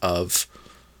piece of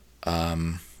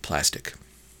plastic.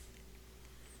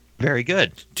 Very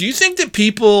good. Do you think that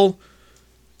people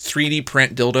 3D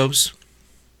print dildos?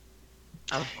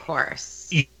 Of course.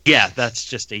 Yeah, that's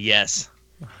just a yes.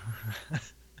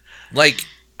 Like,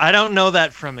 I don't know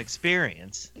that from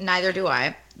experience. Neither do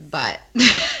I, but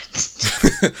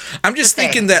I'm just Okay.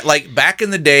 thinking that, like, back in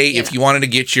the day, if you wanted to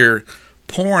get your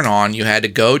porn on, you had to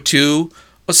go to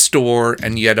a store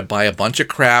and you had to buy a bunch of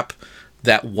crap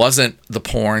that wasn't the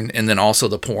porn and then also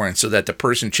the porn, so that the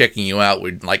person checking you out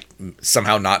would, like,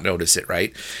 somehow not notice it,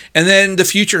 right? And then the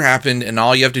future happened, and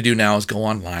all you have to do now is go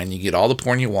online. You get all the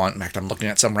porn you want. In fact, I'm looking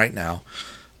at some right now.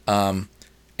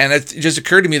 And it just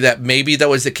occurred to me that maybe that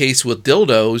was the case with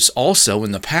dildos also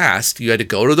in the past. You had to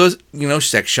go to those,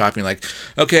 sex shopping, like,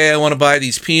 okay, I want to buy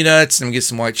these peanuts and get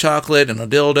some white chocolate and a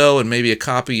dildo and maybe a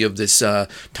copy of this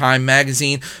Time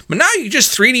magazine. But now you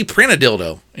just 3D print a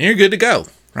dildo and you're good to go,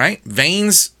 right?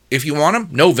 Veins, if you want them,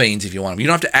 no veins if you want them. You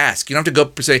don't have to ask. You don't have to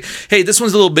go say, hey, this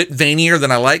one's a little bit veinier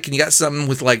than I like, and you got something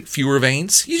with, like, fewer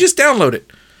veins. You just download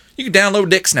it. You can download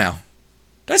dicks now.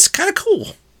 That's kind of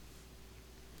cool.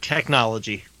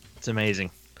 Technology. It's amazing.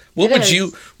 What would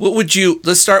you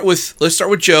let's start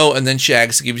with Joe and then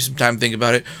Shags to give you some time to think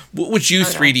about it. What would you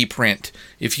 3D print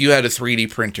if you had a 3D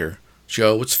printer?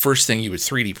 Joe, what's the first thing you would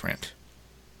 3D print?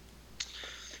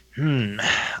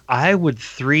 I would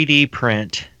 3D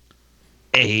print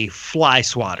a fly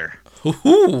swatter.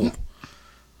 Ooh.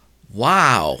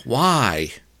 Wow.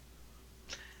 Why?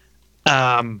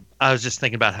 I was just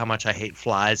thinking about how much I hate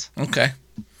flies. Okay.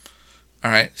 All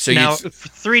right. So now,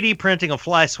 3D printing a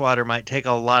fly swatter might take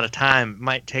a lot of time.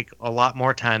 Might take a lot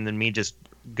more time than me just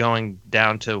going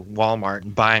down to Walmart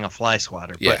and buying a fly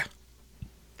swatter. Yeah.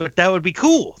 But that would be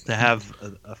cool to have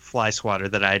a fly swatter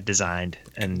that I designed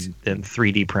and then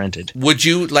 3D printed. Would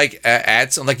you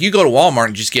add some? Like, you go to Walmart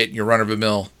and just get your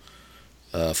run-of-the-mill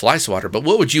fly swatter, but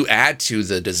what would you add to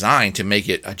the design to make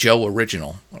it a Joe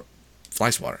original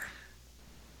fly swatter?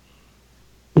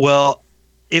 Well,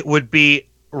 it would be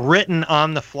written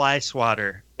on the fly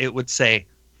swatter. It would say,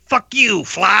 "Fuck you,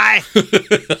 fly."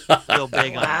 Real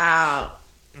big on Wow.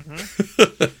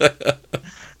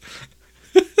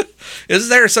 Is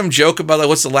there some joke about, like,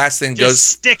 what's the last thing just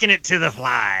sticking it to the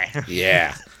fly?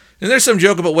 Yeah. Is there some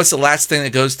joke about what's the last thing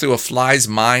that goes through a fly's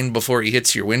mind before he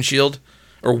hits your windshield?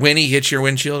 Or when he hits your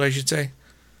windshield, I should say?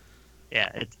 Yeah,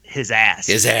 it's his ass.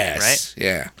 His ass. Right?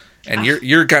 Yeah. And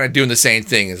you're kind of doing the same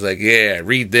thing. It's like, yeah,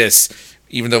 read this,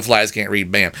 even though flies can't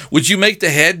read, bam. Would you make the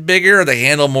head bigger or the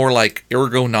handle more, like,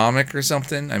 ergonomic or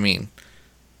something? I mean,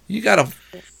 you got a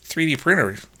 3D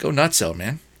printer. Go nutso,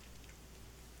 man.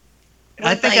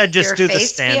 I think I'd just do the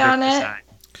standard design.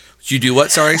 Would you do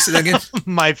what? Sorry, say that again?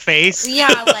 My face? Yeah,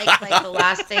 like the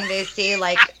last thing they see,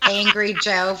 like angry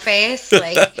Joe face,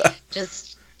 like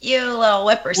just you little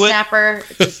whippersnapper,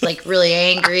 just like really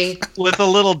angry. With a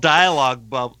little dialogue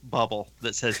bubble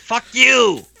that says, "Fuck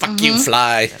you! Fuck you,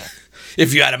 fly.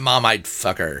 If you had a mom, I'd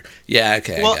fuck her." Yeah,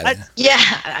 okay. Well,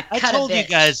 I told you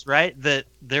guys, right, that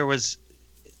there was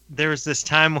this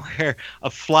time where a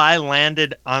fly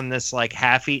landed on this, like,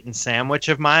 half-eaten sandwich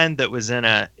of mine that was in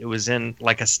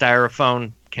like a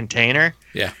styrofoam container.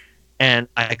 Yeah. And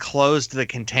I closed the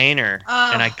container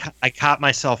and I caught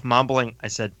myself mumbling. I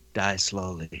said, "Die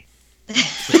slowly."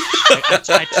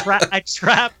 I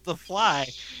trapped the fly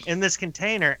in this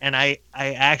container and I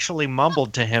actually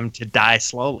mumbled to him to die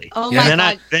slowly. Oh my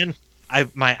God. Then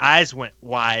my eyes went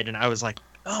wide and I was like,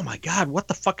 "Oh my God, what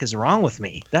the fuck is wrong with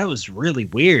me?" That was really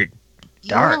weird.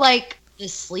 You're like the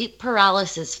sleep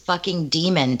paralysis fucking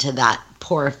demon to that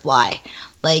poor fly.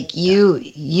 Like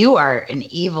you are an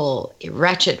evil,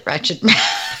 wretched man.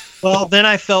 Well, then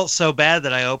I felt so bad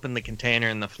that I opened the container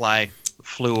and the fly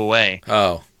flew away.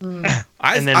 Oh. And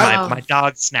then my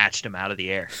dog snatched him out of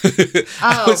the air.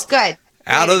 Oh, good.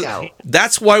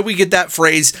 That's why we get that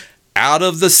phrase, out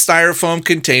of the styrofoam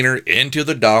container into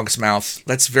the dog's mouth.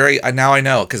 That's now I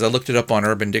know, because I looked it up on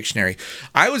Urban Dictionary.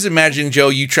 I was imagining, Joe,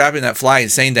 you trapping that fly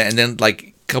and saying that, and then, like,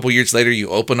 a couple years later, you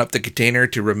open up the container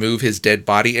to remove his dead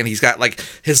body, and he's got, like,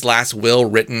 his last will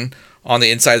written on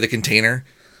the inside of the container.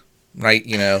 Right,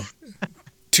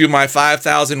 to my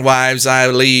 5,000 wives I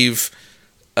leave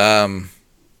 5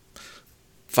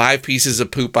 pieces of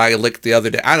poop I licked the other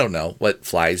day. I don't know what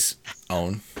flies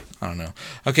own. I don't know.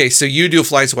 Okay, so you do a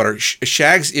fly swatter.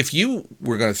 Shags, if you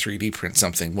were going to 3D print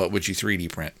something, what would you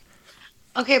 3D print?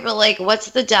 Okay, but, like,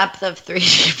 what's the depth of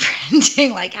 3D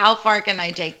printing? Like, how far can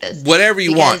I take this? Whatever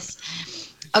you want.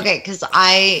 Okay, because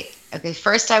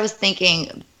first I was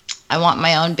thinking I want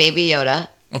my own Baby Yoda.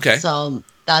 Okay. So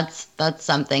that's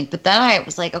something. But then I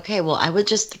was like, okay, well, I would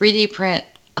just 3D print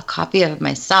a copy of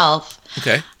myself.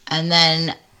 Okay. And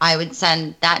then I would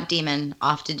send that demon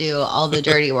off to do all the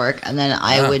dirty work, and then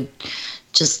I would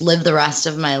just live the rest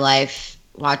of my life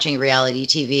watching reality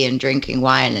TV and drinking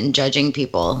wine and judging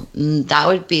people. That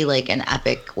would be like an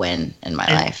epic win in my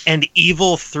life. And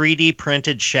evil 3D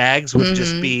printed Shags would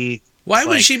just be... Why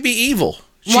would she be evil?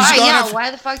 Why? gone Yeah. off- Why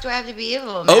the fuck do I have to be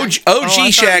evil? Man? OG I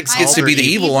thought Shags gets to be the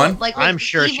evil one. I'm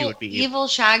sure she would be evil. Evil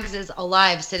Shags is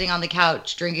alive, sitting on the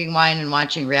couch, drinking wine and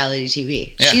watching reality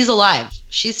TV. Yeah. She's alive.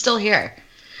 She's still here.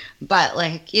 But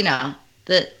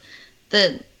the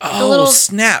little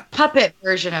Snap. puppet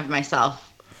version of myself.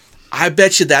 I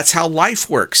bet you that's how life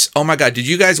works. Oh my God. Did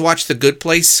you guys watch The Good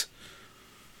Place?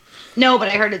 No, but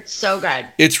I heard it's so good.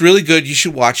 It's really good. You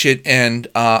should watch it, and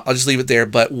I'll just leave it there.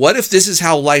 But what if this is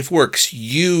how life works?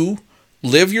 You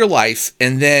live your life,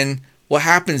 and then what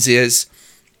happens is,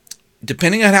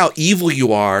 depending on how evil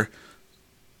you are,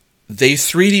 they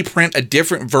 3D print a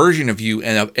different version of you,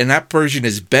 and that version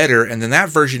is better, and then that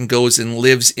version goes and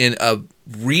lives in a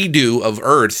redo of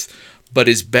Earth, but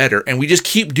is better. And we just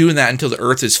keep doing that until the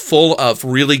Earth is full of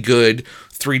really good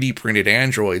 3D printed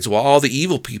androids, while all the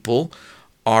evil people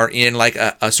are in like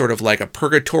a sort of like a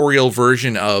purgatorial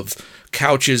version of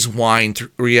couches, wine,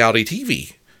 reality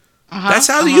TV. That's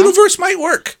how the universe might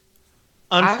work.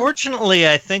 Unfortunately,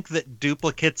 I think that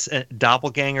duplicates and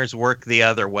doppelgangers work the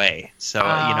other way. So,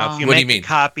 if you What do you make mean? a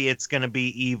copy, it's going to be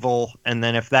evil. And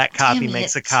then if that copy Damn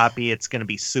makes a it. copy, it's going to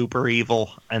be super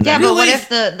evil. And Yeah, then but what Really? if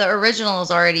the original is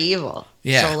already evil?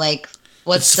 Yeah. So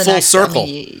what's It's the full next? circle.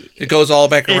 It goes all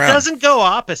back it around. doesn't go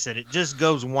opposite. It just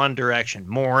goes one direction,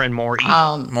 more and more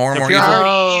evil. More and if more you're evil. already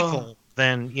Oh. evil,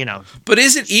 then, But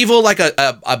isn't evil like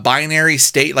a binary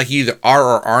state? Like you either are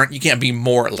or aren't. You can't be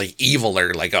more like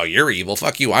eviler. Like, oh, you're evil.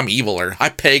 Fuck you. I'm eviler. I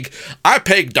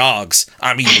peg dogs.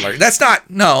 I'm eviler. That's not.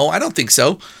 No, I don't think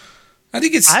so. I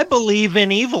think it's. I believe in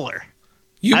eviler.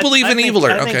 You believe in think- eviler.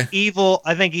 I think Okay.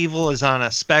 I think evil is on a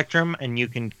spectrum, and you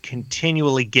can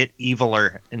continually get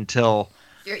eviler until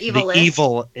You're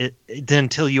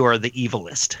until you are the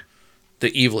evilest. The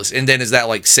evilest. And then is that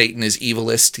like Satan is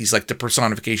evilist? He's like the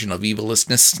personification of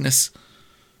evilistness.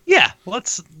 Yeah,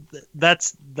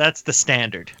 that's the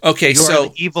standard. Okay, You so are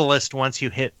the evilest once you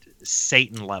hit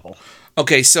Satan level.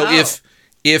 okay, so Oh.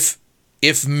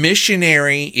 if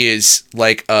missionary is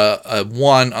like a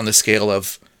 1 on the scale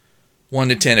of 1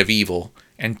 to 10 of evil,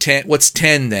 and 10, what's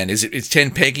 10 then? Is it's 10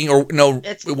 pegging, or no?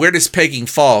 It's- Where does pegging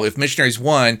fall? If missionary's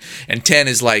 1 and 10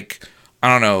 is like, I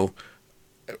don't know,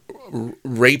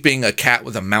 raping a cat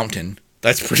with a mountain,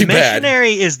 that's pretty bad.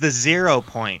 Missionary is the 0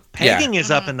 point. Yeah. Pegging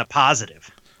is up in the positive.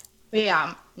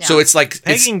 Yeah. So it's like it's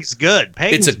Pegging's good.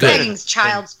 Pegging's a good- better. Pegging's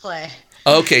child's play.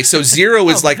 okay. So 0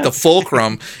 is like the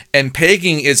fulcrum, and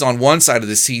pegging is on one side of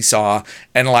the seesaw,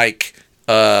 and like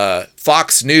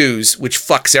Fox News, which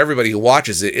fucks everybody who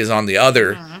watches it, is on the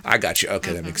other. I got you.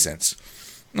 Okay, that makes sense.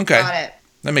 Okay, Got it.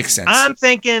 that makes sense. I'm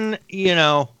thinking,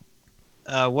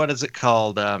 what is it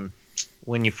called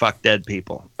when you fuck dead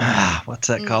people? What's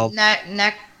that called?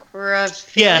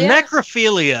 Necrophilia. Yeah,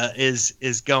 necrophilia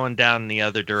is going down the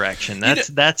other direction.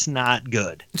 That's not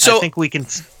good. So- I think we can.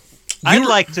 I'd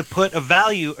like to put a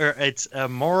value, or it's a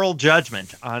moral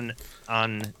judgment on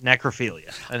necrophilia.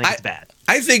 I think it's bad.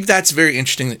 I think that's very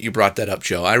interesting that you brought that up,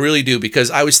 Joe. I really do, because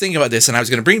I was thinking about this and I was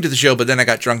going to bring it to the show, but then I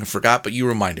got drunk and forgot, but you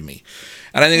reminded me.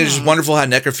 And I think it's just wonderful how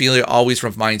necrophilia always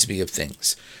reminds me of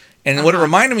things. And what it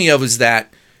reminded me of is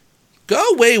that go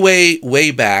way, way,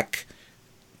 way back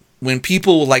when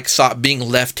people like thought being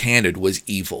left-handed was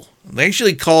evil. They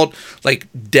actually called like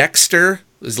Dexter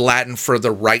is Latin for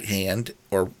the right hand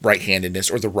or right-handedness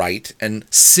or the right, and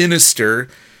sinister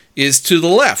is to the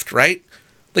left, right?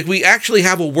 Like we actually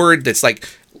have a word that's like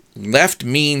left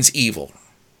means evil,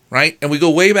 right? And we go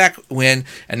way back when,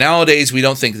 and nowadays we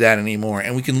don't think that anymore.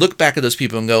 And we can look back at those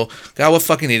people and go, God, what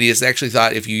fucking idiots. They actually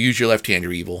thought if you use your left hand,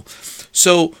 you're evil.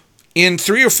 So in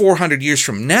 300 or 400 years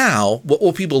from now, what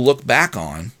will people look back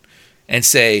on and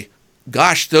say,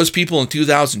 gosh, those people in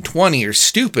 2020 are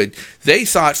stupid. They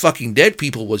thought fucking dead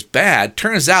people was bad.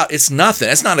 Turns out it's nothing.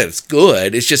 It's not that it's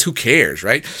good. It's just who cares,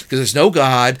 right? Because there's no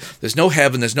God, there's no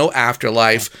heaven, there's no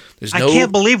afterlife, there's no... I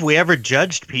can't believe we ever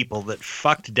judged people that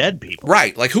fucked dead people.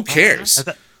 Right, like who cares?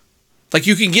 Like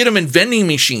you can get them in vending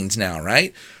machines now,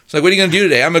 right? It's like, what are you going to do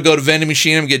today? I'm going to go to vending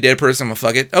machine, I'm going to get a dead person, I'm going to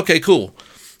fuck it. Okay, cool.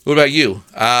 What about you?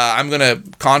 I'm going to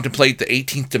contemplate the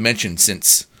 18th dimension,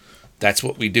 since that's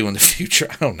what we do in the future.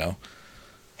 I don't know.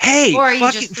 Hey, Or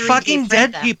you just 3D fucking print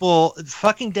dead them. people.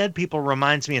 Fucking dead people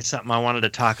reminds me of something I wanted to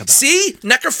talk about. See?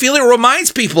 Necrophilia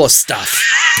reminds people of stuff.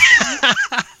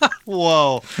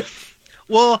 Whoa.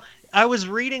 Well, I was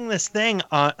reading this thing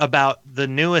about the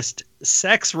newest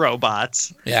sex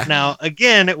robots. Yeah. Now,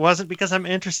 again, it wasn't because I'm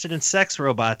interested in sex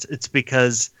robots. It's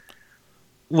because,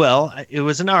 well, it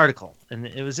was an article, and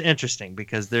it was interesting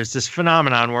because there's this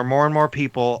phenomenon where more and more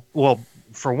people, well,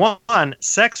 for one,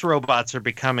 sex robots are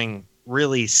becoming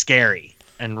really scary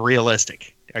and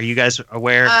realistic. Are you guys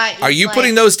aware? Are you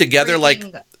putting those together like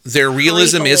their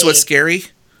realism is what's scary.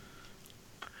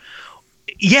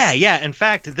 Yeah. In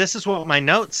fact, this is what my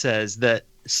note says, that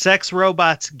sex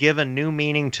robots give a new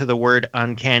meaning to the word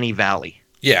uncanny valley.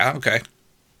 Yeah, okay.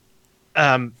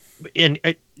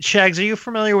 Shags, are you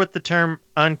familiar with the term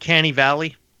uncanny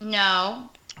valley? No.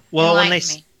 Well,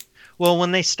 Enlighten me.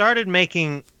 when they started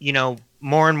making,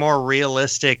 more and more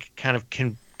realistic kind of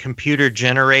computer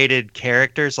generated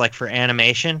characters, like for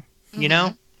animation,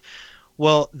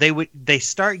 well, they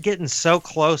start getting so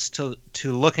close to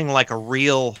looking like a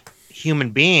real human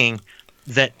being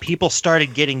that people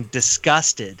started getting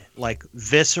disgusted, like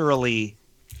viscerally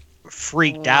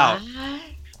freaked out,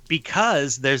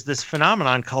 because there's this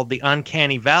phenomenon called the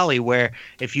uncanny valley, where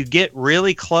if you get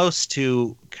really close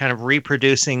to kind of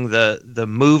reproducing the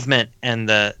movement and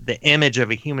the image of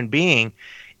a human being,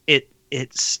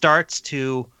 it starts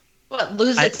to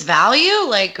lose its value?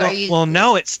 Like,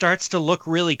 no, it starts to look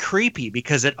really creepy,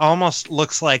 because it almost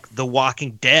looks like The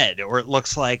Walking Dead, or it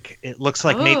looks like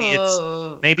maybe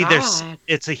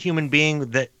it's a human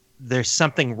being that there's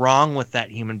something wrong with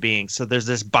that human being. So there's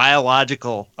this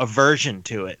biological aversion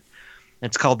to it.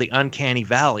 It's called the uncanny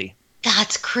valley.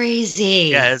 That's crazy.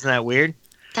 Yeah, isn't that weird?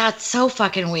 That's so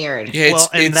fucking weird. Yeah,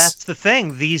 that's the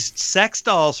thing. These sex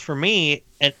dolls, for me,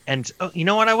 and you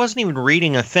know what? I wasn't even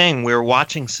reading a thing. We were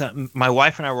watching my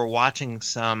wife and I were watching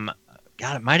some,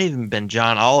 God, it might have even been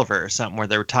John Oliver or something, where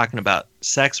they were talking about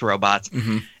sex robots.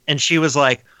 Mm-hmm. And she was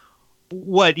like,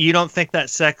 "What, you don't think that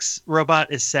sex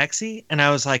robot is sexy?" And I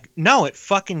was like, "No,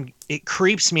 it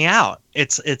creeps me out.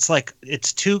 It's like,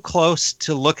 it's too close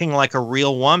to looking like a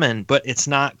real woman, but it's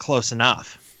not close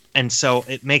enough. And so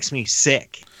it makes me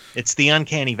sick. It's the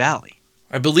uncanny valley."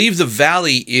 I believe the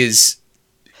valley is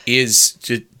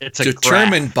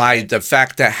determined by the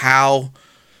fact that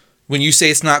when you say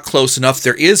it's not close enough,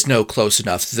 there is no close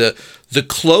enough. The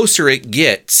closer it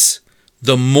gets,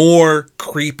 the more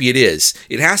creepy it is.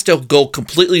 It has to go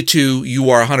completely to you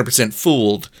are 100%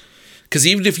 fooled. Because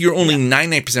even if you're only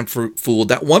 99% fooled,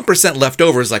 that 1% left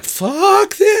over is like,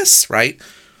 fuck this, right?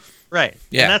 Right.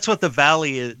 Yeah. And that's what the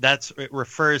valley is. It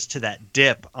refers to that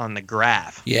dip on the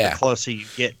graph. Yeah. The closer you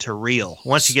get to real.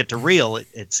 Once you get to real,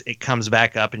 it comes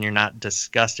back up and you're not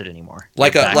disgusted anymore.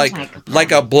 Like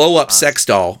a blow up sex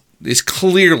doll is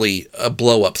clearly a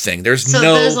blow up thing. There's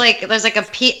there's like a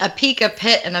peak, a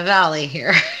pit, and a valley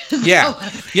here. Yeah.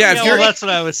 Yeah. Well, that's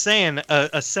what I was saying.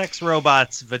 A sex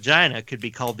robot's vagina could be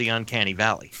called the uncanny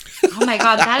valley. Oh my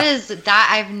God,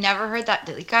 I've never heard that.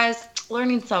 You guys,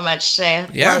 learning so much today.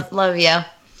 Yeah. Love you.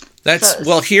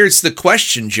 Here's the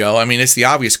question, Joe. I mean, it's the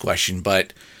obvious question,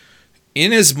 but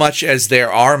in as much as there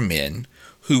are men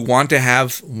who want to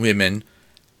have women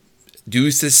do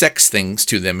the sex things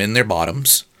to them in their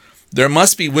bottoms, there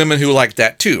must be women who like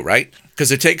that too, right?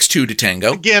 Because it takes two to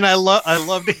tango. Again, I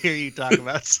love to hear you talk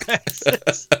about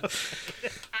sex.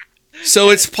 So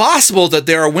it's possible that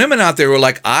there are women out there who are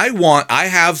like, I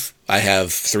have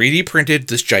 3D printed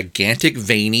this gigantic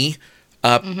veiny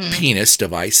penis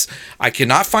device. I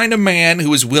cannot find a man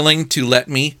who is willing to let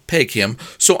me peg him,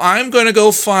 so I'm going to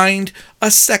go find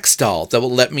a sex doll that will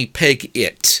let me peg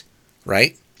it.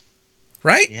 Right?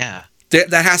 Yeah.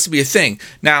 That has to be a thing.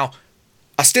 Now,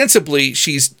 ostensibly,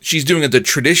 she's doing the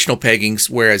traditional peggings,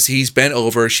 whereas he's bent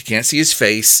over, she can't see his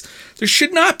face. There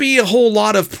should not be a whole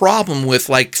lot of problem with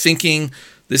like thinking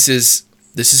this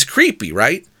is creepy,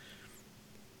 right?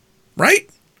 Right?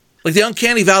 Like the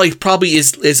uncanny valley probably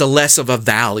is a less of a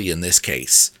valley in this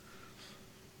case.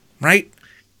 Right?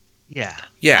 Yeah.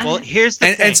 Yeah. Well, here's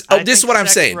the thing. This is what I'm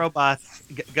saying. Robots.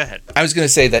 Go ahead. I was going to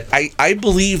say that I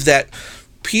believe that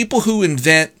people who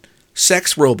invent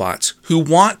sex robots, who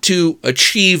want to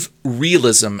achieve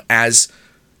realism as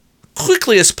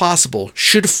quickly as possible,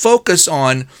 should focus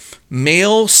on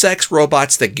male sex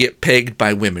robots that get pegged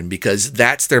by women, because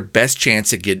that's their best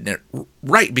chance at getting it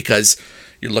right, because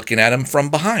you're looking at them from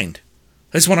behind.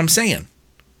 That's what I'm saying.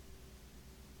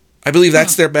 I believe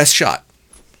that's their best shot.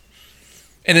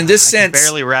 And in this sense, I can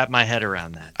barely wrap my head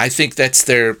around that. I think that's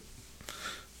their...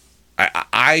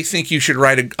 I think you should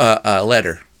write a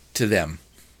letter to them.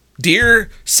 Dear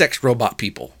sex robot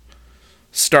people,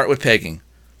 start with pegging.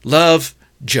 Love,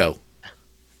 Joe.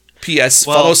 P.S.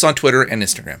 Follow us on Twitter and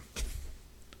Instagram.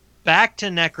 Back to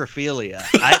necrophilia.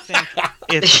 I think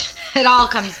if it all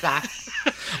comes back.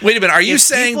 Wait a minute. Are you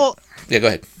saying... Yeah, go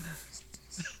ahead.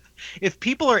 If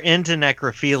people are into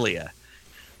necrophilia,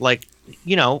 like,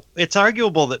 it's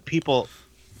arguable that people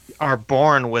are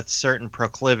born with certain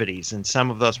proclivities, and some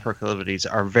of those proclivities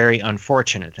are very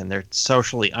unfortunate, and they're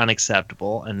socially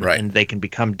unacceptable, and, right. and they can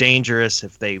become dangerous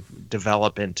if they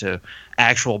develop into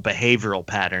actual behavioral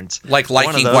patterns. Like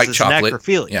liking white chocolate.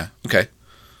 Necrophilia. Yeah, okay.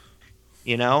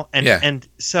 And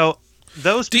so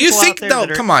those Do people you think, out there though,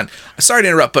 that are, come on, sorry to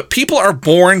interrupt, but people are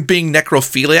born being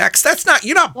necrophiliacs?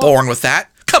 You're not born with that.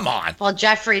 Come on. Well,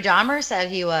 Jeffrey Dahmer said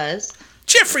he was.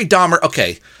 Jeffrey Dahmer,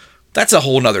 okay, that's a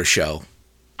whole nother show.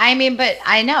 I mean,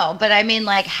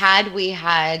 like, had we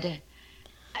had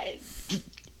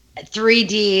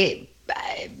 3D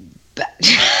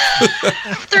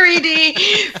 3D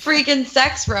freaking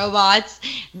sex robots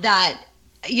that,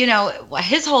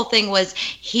 his whole thing was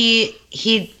he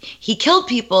killed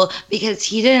people because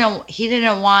he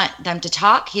didn't want them to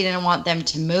talk, he didn't want them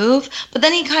to move, but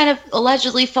then he kind of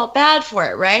allegedly felt bad for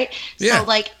it, right? Yeah. So,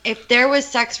 like, if there was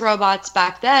sex robots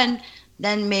back then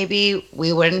maybe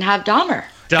we wouldn't have Dahmer.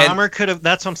 Dahmer could have,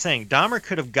 that's what I'm saying. Dahmer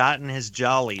could have gotten his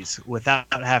jollies without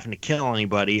having to kill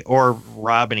anybody or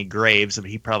rob any graves. I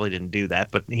mean, he probably didn't do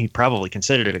that, but he probably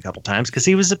considered it a couple times because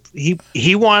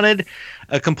he wanted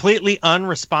a completely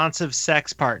unresponsive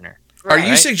sex partner. Are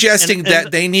you suggesting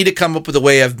that they need to come up with a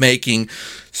way of making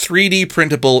 3D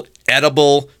printable,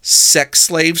 edible sex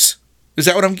slaves? Is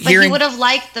that what I'm hearing? He would have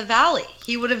liked the Valley.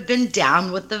 He would have been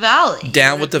down with the Valley.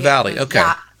 Down with the Valley, okay.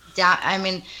 Down. I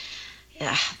mean,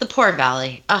 yeah, the poor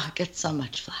Valley. Gets so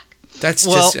much flack. That's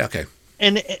just okay.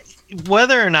 And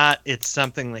whether or not it's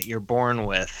something that you're born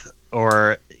with,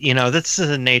 or this is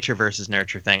a nature versus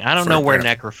nurture thing. I don't know where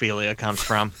necrophilia comes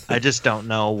from. I just don't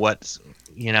know what's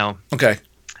Okay.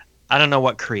 I don't know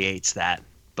what creates that,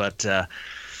 but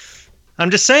I'm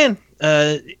just saying,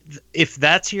 if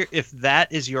that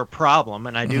is your problem,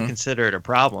 and I do consider it a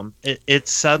problem,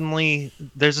 it's suddenly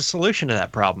there's a solution to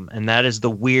that problem, and that is the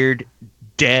weird,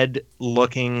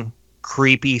 dead-looking,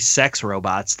 creepy sex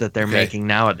robots that they're making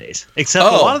nowadays. Except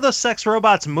a lot of those sex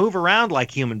robots move around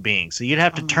like human beings, so you'd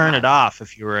have to turn it off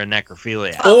if you were a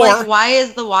necrophiliac. Or why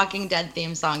is the Walking Dead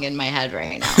theme song in my head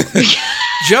right now?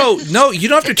 Joe, no, you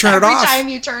don't have to turn it off. Every time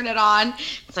you turn it on,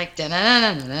 it's like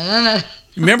da-na-na-na-na-na.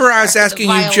 Remember I was asking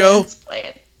you, Joe?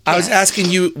 I was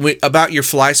asking you about your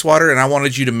fly swatter, and I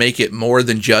wanted you to make it more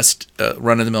than just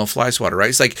run-of-the-mill fly swatter, right?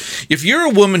 It's like, if you're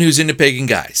a woman who's into pegging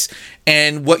guys,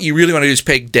 and what you really want to do is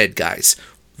peg dead guys,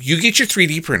 you get your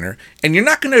 3D printer, and you're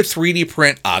not going to 3D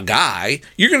print a guy,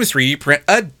 you're going to 3D print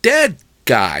a dead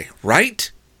guy,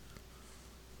 right?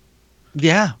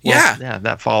 Yeah,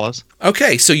 that follows.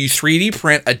 Okay, so you 3D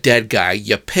print a dead guy,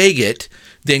 you peg it,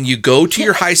 then you go to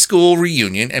your high school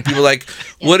reunion, and people are like,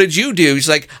 what did you do? He's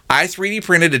like, I 3D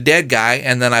printed a dead guy,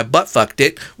 and then I butt fucked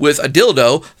it with a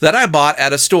dildo that I bought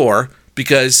at a store,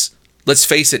 because, let's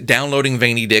face it, downloading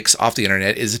veiny dicks off the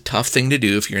internet is a tough thing to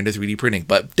do if you're into 3D printing.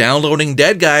 But downloading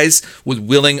dead guys with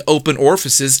willing open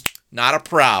orifices, not a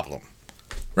problem.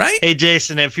 Right? Hey,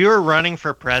 Jason, if you were running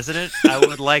for president, I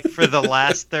would like for the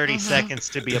last 30 seconds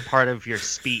to be a part of your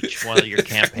speech while you're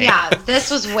campaigning. Yeah, this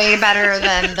was way better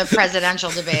than the presidential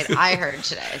debate I heard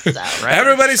today. So Right.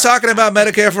 Everybody's talking about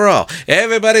Medicare for all.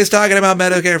 Everybody's talking about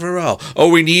Medicare for all. Oh,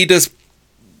 we need to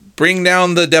bring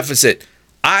down the deficit.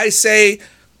 I say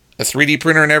a 3D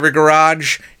printer in every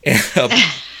garage and a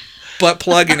butt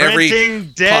plug in every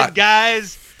Printing dead pot.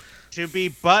 guys to be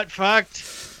butt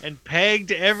fucked and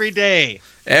pegged every day.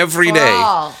 Every day.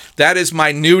 all. That is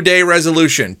my new day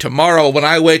resolution. Tomorrow when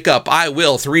I wake up, I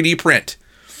will 3D print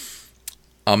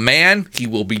a man. He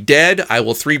will be dead. I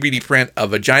will 3D print a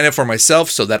vagina for myself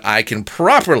so that I can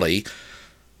properly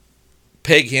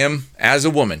peg him as a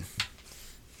woman.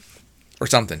 Or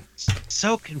something.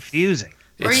 So confusing.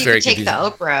 Or It's you very could take confusing.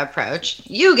 the Oprah approach.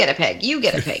 You get a pig. You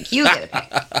get a pig. You get a pig.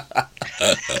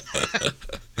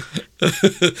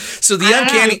 So the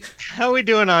uncanny... How are we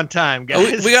doing on time, Oh,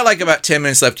 guys? we got like about 10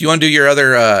 minutes left. Do you want to do your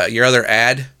other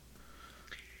ad?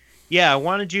 Yeah, I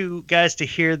wanted you guys to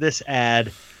hear this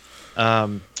ad.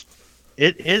 It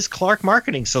is Clark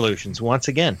Marketing Solutions once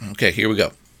again. Okay, here we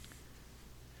go.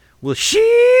 Well,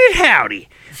 shit, howdy.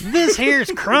 This here's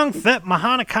Krung Thep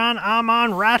Mahanakan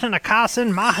Amon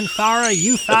Ratanakasan Mahanthara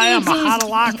Uthaya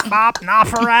Mahadalak Bop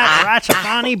Nafarat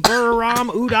Rachafani Buram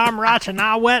Udam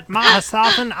Rachanawet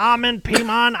Mahasathan Amen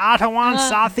Piman Atawan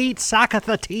Sathit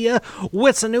Sakathatia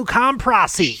Witsanukam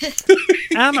Prasi.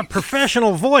 I'm a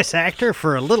professional voice actor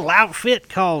for a little outfit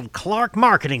called Clark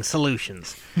Marketing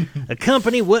Solutions, a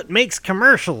company what makes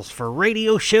commercials for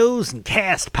radio shows and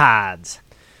cast pods.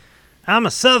 I'm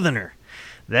a Southerner.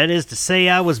 That is to say,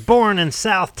 I was born in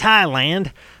South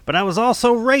Thailand, but I was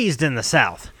also raised in the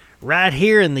South, right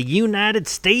here in the United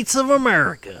States of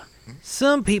America.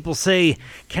 Some people say,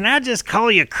 can I just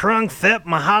call you Krung Thep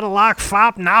Mahadalak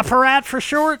Fop Nafarat for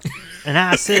short? And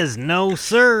I says, no,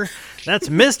 sir. That's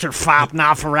Mr. Fop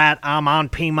Nafarat Amon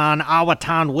Piman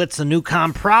Awatan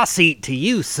Witsanukam Proseat to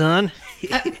you, son.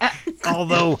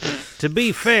 Although, to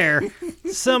be fair,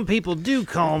 some people do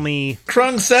call me,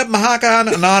 Krung Sep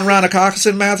Mahakan, Anon Rana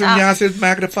Caucason, Mathur Yasid,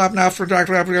 Magadapop, Nafra,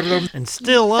 Dr. and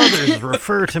still others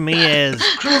refer to me as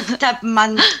Tap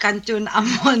man kantun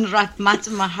amon rat mat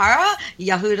mahara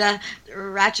Yahuda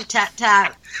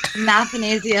Ratchatat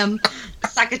Mathnasium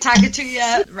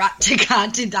Sakatakatuya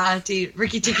Ratakati Dati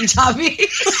Ricky Tiki Tabi.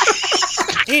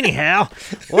 Anyhow,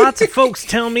 lots of folks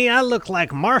tell me I look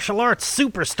like martial arts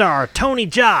superstar Tony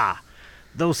Jaa.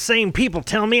 Those same people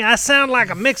tell me I sound like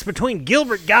a mix between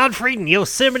Gilbert Gottfried and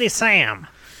Yosemite Sam.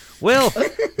 Well,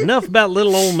 enough about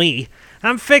little old me.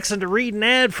 I'm fixing to read an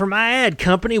ad for my ad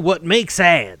company, What Makes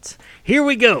Ads. Here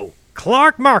we go.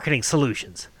 Clark Marketing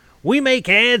Solutions. We make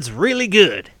ads really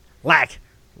good. Like,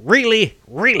 really,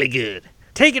 really good.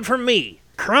 Take it from me.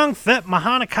 Krung Thep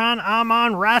Mahanakan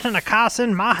Amon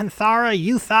Ratanakasan Mahanthara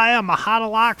Uthaya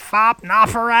Mahadalak Fop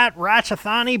Nafarat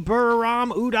Ratchathani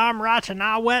Buriram Udam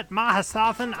Rachanawet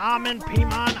Mahasathan Amen Piman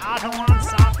Atalan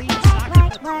Sathi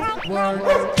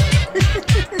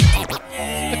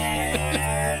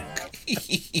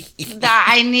That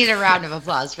I need a round of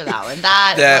applause for that one.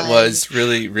 That was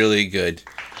really, really good.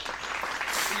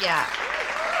 Yeah.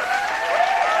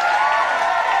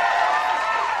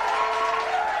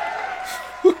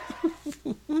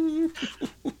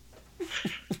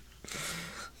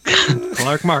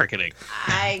 Clark Marketing.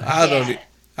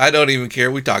 I don't even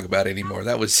care. We talk about it anymore.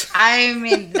 That was.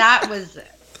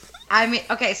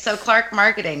 Okay, so Clark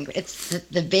Marketing, it's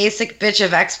the basic bitch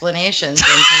of explanations.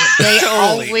 And they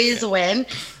Totally. always win.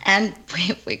 And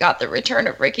we got the return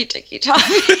of Ricky Tiki Tabi.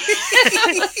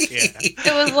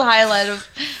 It was the highlight of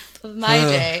my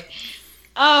day.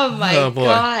 Oh my boy.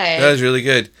 God. That was really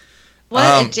good.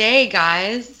 What a day,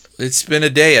 guys. It's been a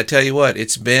day. I tell you what,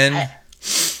 it's been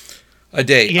a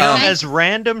day. You know, as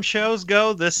random shows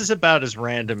go, this is about as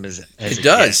random as it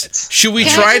does. gets. Should we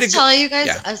Can try I just tell you guys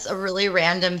Yeah. a really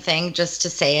random thing just to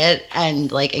say it,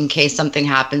 and like in case something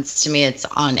happens to me, it's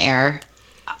on air.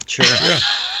 Sure.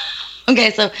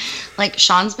 Okay, so like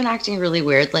Sean's been acting really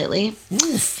weird lately.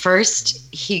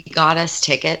 First, he got us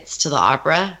tickets to the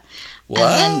opera. What?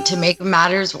 And then to make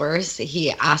matters worse,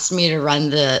 he asked me to run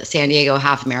the San Diego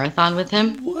half marathon with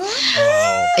him. What?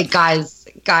 Oh. Like,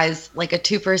 guys, like a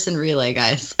 2-person relay,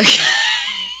 guys.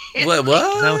 What?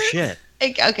 No shit.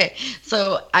 Okay,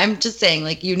 so I'm just saying,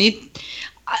 like, you need.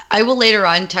 I will later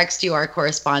on text you our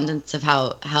correspondence of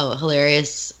how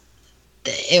hilarious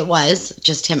it was,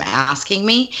 just him asking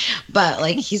me. But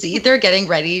like, he's either getting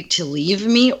ready to leave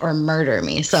me or murder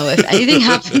me. So if anything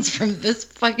happens from this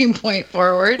fucking point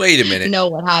forward, Wait a minute. know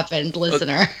what happened,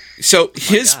 listener. So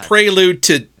his prelude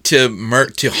to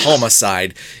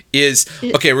homicide is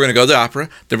okay. We're gonna go to the opera.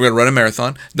 Then we're gonna run a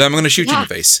marathon. Then I'm gonna shoot you in the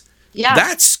face. Yeah,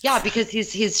 That's because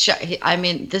I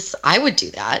mean, I would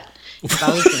do that if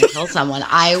I was gonna kill someone.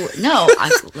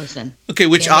 Listen. okay.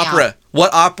 Which Hear me opera? out.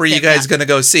 What opera you Hear me guys out. gonna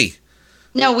go see?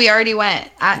 No, we already went.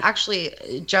 Actually,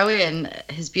 Joey and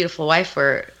his beautiful wife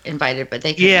were invited, but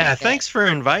they couldn't Yeah, make it. thanks for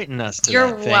inviting us to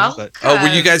You're that thing. welcome. But Oh,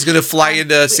 were you guys gonna fly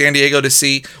into San Diego to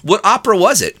see what opera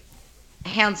was it?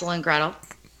 Hansel and Gretel.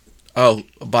 Oh,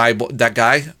 by that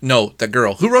guy? No, that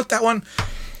girl. Who wrote that one?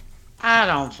 I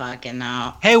don't fucking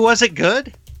know. hey, was it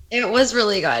good? It was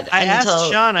really good. I asked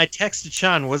Sean. I texted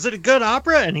Sean, "Was it a good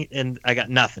opera?" And I got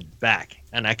nothing back.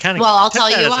 And I kind of Well, I'll tell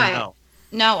you why.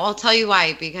 No, I'll tell you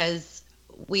why. Because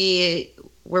we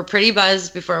were pretty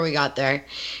buzzed before we got there.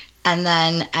 And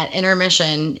then at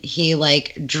intermission, he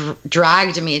like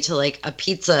dragged me to like a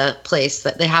pizza place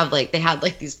that they had like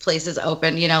these places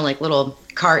open, you know, like little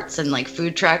carts and like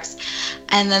food trucks.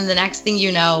 And then the next thing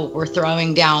you know, we're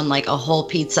throwing down like a whole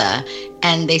pizza,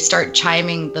 and they start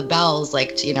chiming the bells.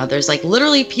 Like, you know, there's like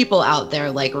literally people out there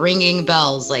like ringing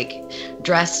bells, like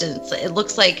dressed in, it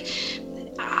looks like,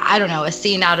 I don't know, a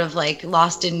scene out of like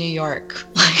Lost in New York.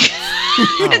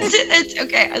 Like, it's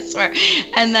okay, I swear.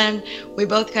 And then we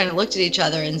both kind of looked at each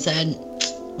other and said,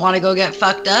 "Want to go get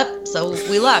fucked up?" So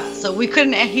we left. So he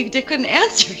couldn't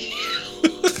answer you.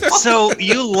 So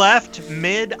you left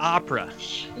mid-opera.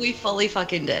 We fully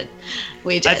fucking did.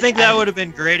 We did. I think that would have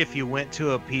been great if you went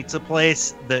to a pizza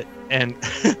place and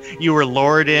you were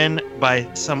lured in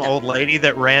by some old lady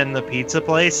that ran the pizza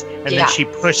place, and Yeah. then she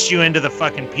pushed you into the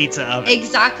fucking pizza oven.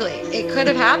 Exactly. It could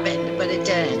have happened, but it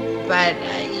didn't. But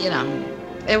you know,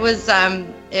 it was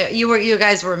you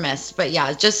guys were missed. But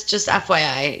yeah, just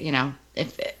FYI, you know,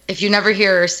 if you never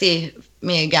hear or see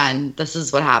me again, this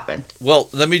is what happened. Well,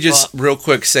 let me just real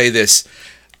quick say this.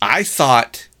 I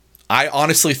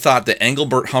honestly thought that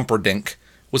Engelbert Humperdinck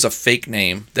was a fake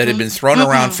name that had been thrown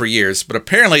around for years, but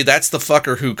apparently that's the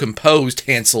fucker who composed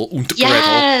Hansel und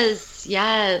Gretel.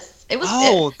 Yes. It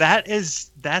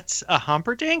was. That's a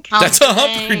humperdink? That's a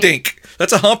humperdink.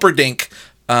 That's a humperdink.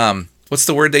 What's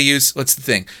the word they use? What's the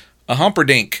thing? A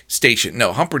humperdink station.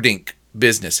 No, humperdink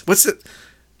business. What's the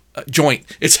joint?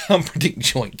 It's humperdink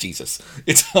joint. Jesus,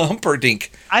 it's humperdink.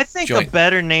 I think joint. a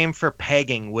better name for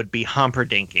pegging would be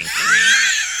humperdinking.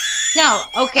 No,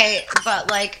 okay, but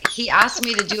like he asked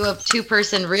me to do a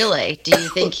 2-person relay. Do you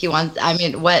think he wants? I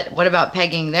mean, what about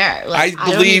pegging there? Like, I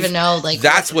believe don't even know. Like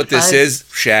that's what this is,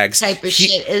 Shags. Type of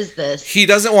shit is this? He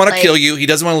doesn't want to Like- kill you. He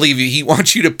doesn't want to leave you. He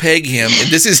wants you to peg him, and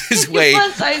this is his way.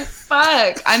 Yes, I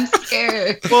fuck. I'm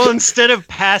scared. Well, instead of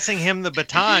passing him the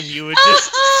baton, you would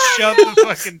just shove the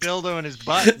fucking dildo in his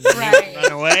butt and Right.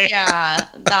 run away. Yeah,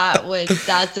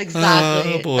 that's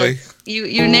exactly. Oh, boy.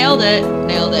 You nailed it.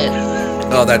 Nailed it.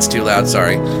 Oh, that's too loud.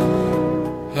 Sorry.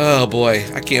 Oh boy,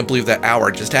 I can't believe that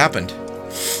hour just happened.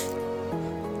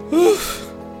 Whew.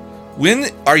 When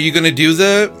are you going to do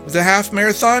the half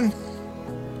marathon?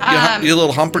 You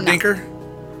little humperdinker?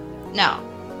 No.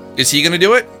 Is he going to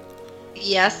do it?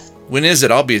 Yes. When is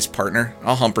it? I'll be his partner.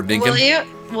 I'll humperdink Will him.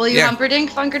 you? Will you Yeah. humperdink,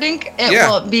 funkerdink? It Yeah.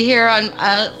 will be here on,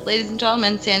 ladies and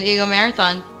gentlemen, San Diego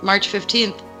Marathon, March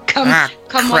 15th.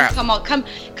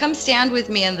 Come stand with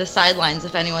me in the sidelines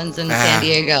if anyone's in San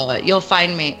Diego. You'll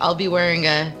find me. I'll be wearing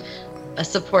a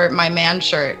support my man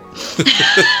shirt.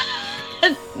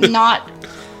 Not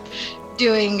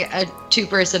doing a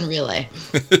 2-person relay.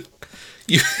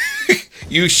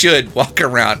 You should walk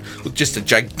around with just a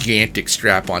gigantic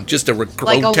strap on, just a Like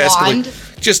a grotesque, wand?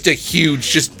 just a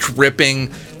huge, just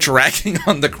dripping, dragging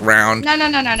on the ground. No.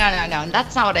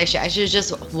 That's not what I should. I should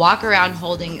just walk around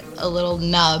holding a little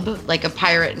nub, like a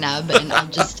pirate nub, and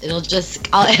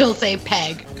it'll say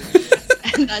Peg.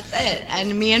 And that's it.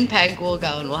 And me and Peg will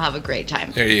go and we'll have a great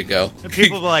time. There you go. And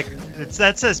people will be like,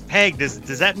 that says peg.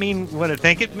 Does that mean what I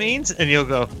think it means? And you'll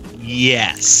go,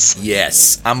 yes.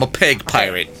 Yes, I'm a peg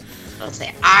pirate. They'll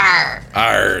say R.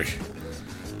 Arr.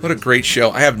 What a great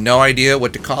show. I have no idea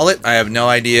what to call it. I have no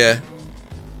idea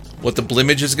what the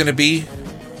blimage is going to be.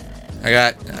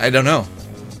 I don't know.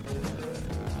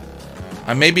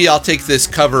 Maybe I'll take this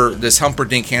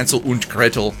Humperdinck Hansel und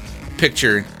Gretel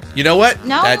picture. You know what?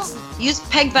 No, use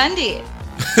Peg Bundy.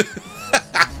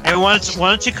 And why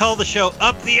don't you call the show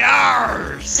Up the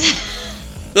R's?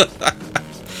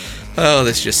 Oh,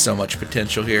 there's just so much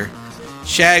potential here.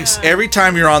 Shags, every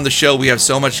time you're on the show, we have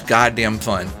so much goddamn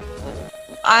fun.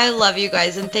 I love you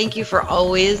guys, and thank you for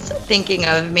always thinking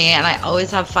of me, and I always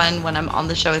have fun when I'm on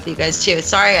the show with you guys, too.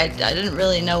 Sorry, I didn't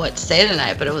really know what to say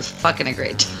tonight, but it was fucking a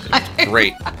great time.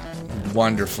 Great.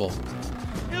 Wonderful.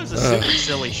 It was a super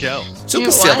silly show. Super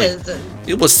It silly. was.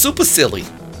 It was super silly.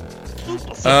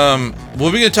 What are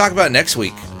we going to talk about next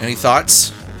week? Any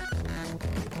thoughts?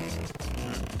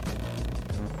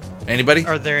 Anybody?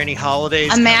 Are there any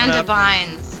holidays? Amanda coming up?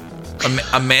 Vines.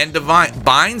 Amanda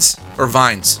Vines or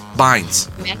Vines? Vines.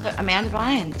 Amanda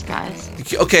Vines, guys.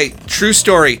 Okay, true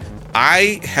story.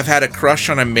 I have had a crush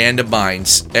on Amanda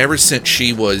Bynes ever since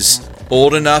she was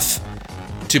old enough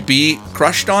to be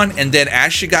crushed on, and then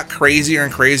as she got crazier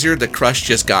and crazier, the crush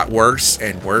just got worse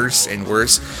and worse and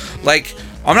worse. Like,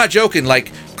 I'm not joking,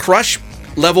 like, crush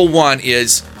level 1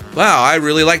 is, wow, I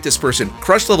really like this person.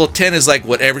 Crush level 10 is like,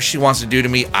 whatever she wants to do to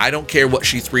me, I don't care what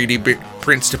she 3D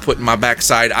prints to put in my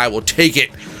backside, I will take it.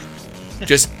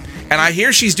 And I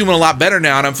hear she's doing a lot better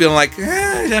now, and I'm feeling like,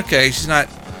 okay, she's not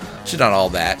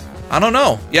all that. I don't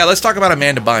know. Yeah, let's talk about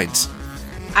Amanda Bynes.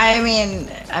 I mean,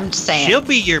 I'm just saying. She'll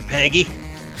be your Peggy.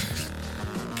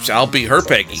 I'll be her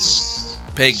Peggy.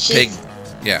 Peg,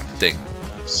 yeah, thing.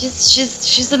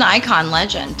 She's an icon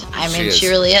legend. I mean, she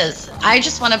really is. I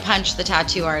just want to punch the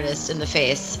tattoo artist in the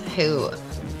face who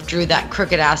drew that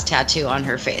crooked ass tattoo on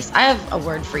her face. I have a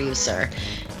word for you, sir.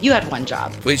 You had one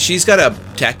job. Wait, she's got a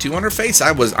tattoo on her face?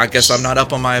 I guess I'm not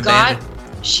up on my Amanda.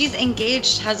 She's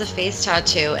engaged, has a face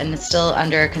tattoo, and is still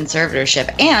under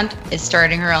conservatorship, and is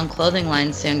starting her own clothing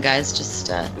line soon, guys. Just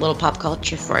a little pop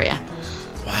culture for you.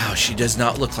 Wow, she does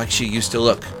not look like she used to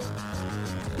look.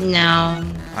 No.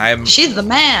 She's the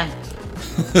man.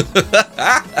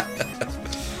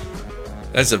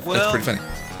 That's pretty funny.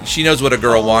 She knows what a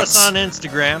girl wants. Follow us on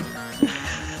Instagram.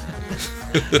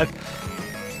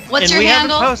 What's and your we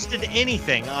handle? haven't posted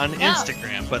anything on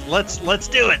Instagram, but let's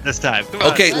do it this time. Come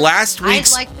on. Okay, last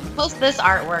week's I'd like to post this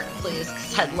artwork, please,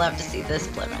 because I'd love to see this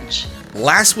blemish.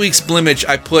 Last week's blimage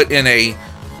I put in a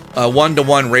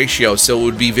 1-to-1 ratio, so it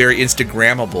would be very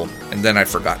Instagrammable, and then I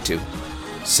forgot to.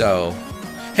 So,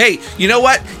 hey, you know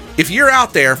what? If you're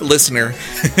out there, listener,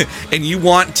 and you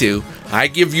want to, I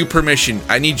give you permission.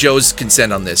 I need Joe's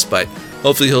consent on this, but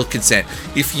hopefully he'll consent.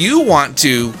 If you want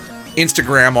to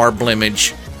Instagram our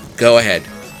blimage, go ahead,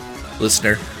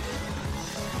 listener.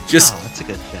 Just Oh, that's a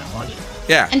good challenge.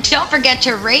 yeah, And don't forget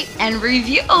to rate and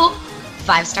review.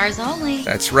 5 stars only.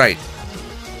 that's right.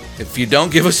 If you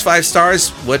don't give us 5 stars,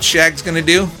 what Shag's gonna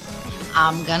do?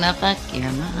 I'm gonna fuck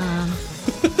your mom.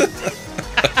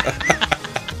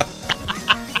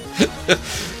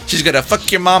 She's gonna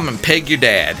fuck your mom and peg your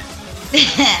dad.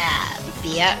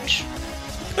 Bitch.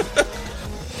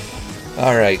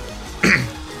 All right.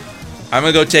 I'm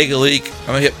gonna go take a leak.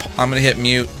 I'm gonna hit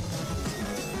mute.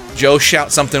 Joe,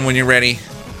 shout something when you're ready.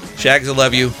 Shags, I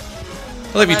love you.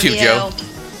 I love you too, Joe.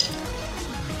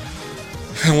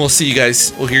 And we'll see you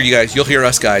guys. We'll hear you guys. You'll hear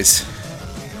us guys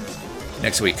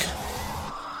next week.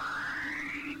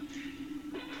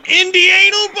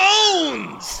 Indiana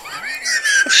Bones!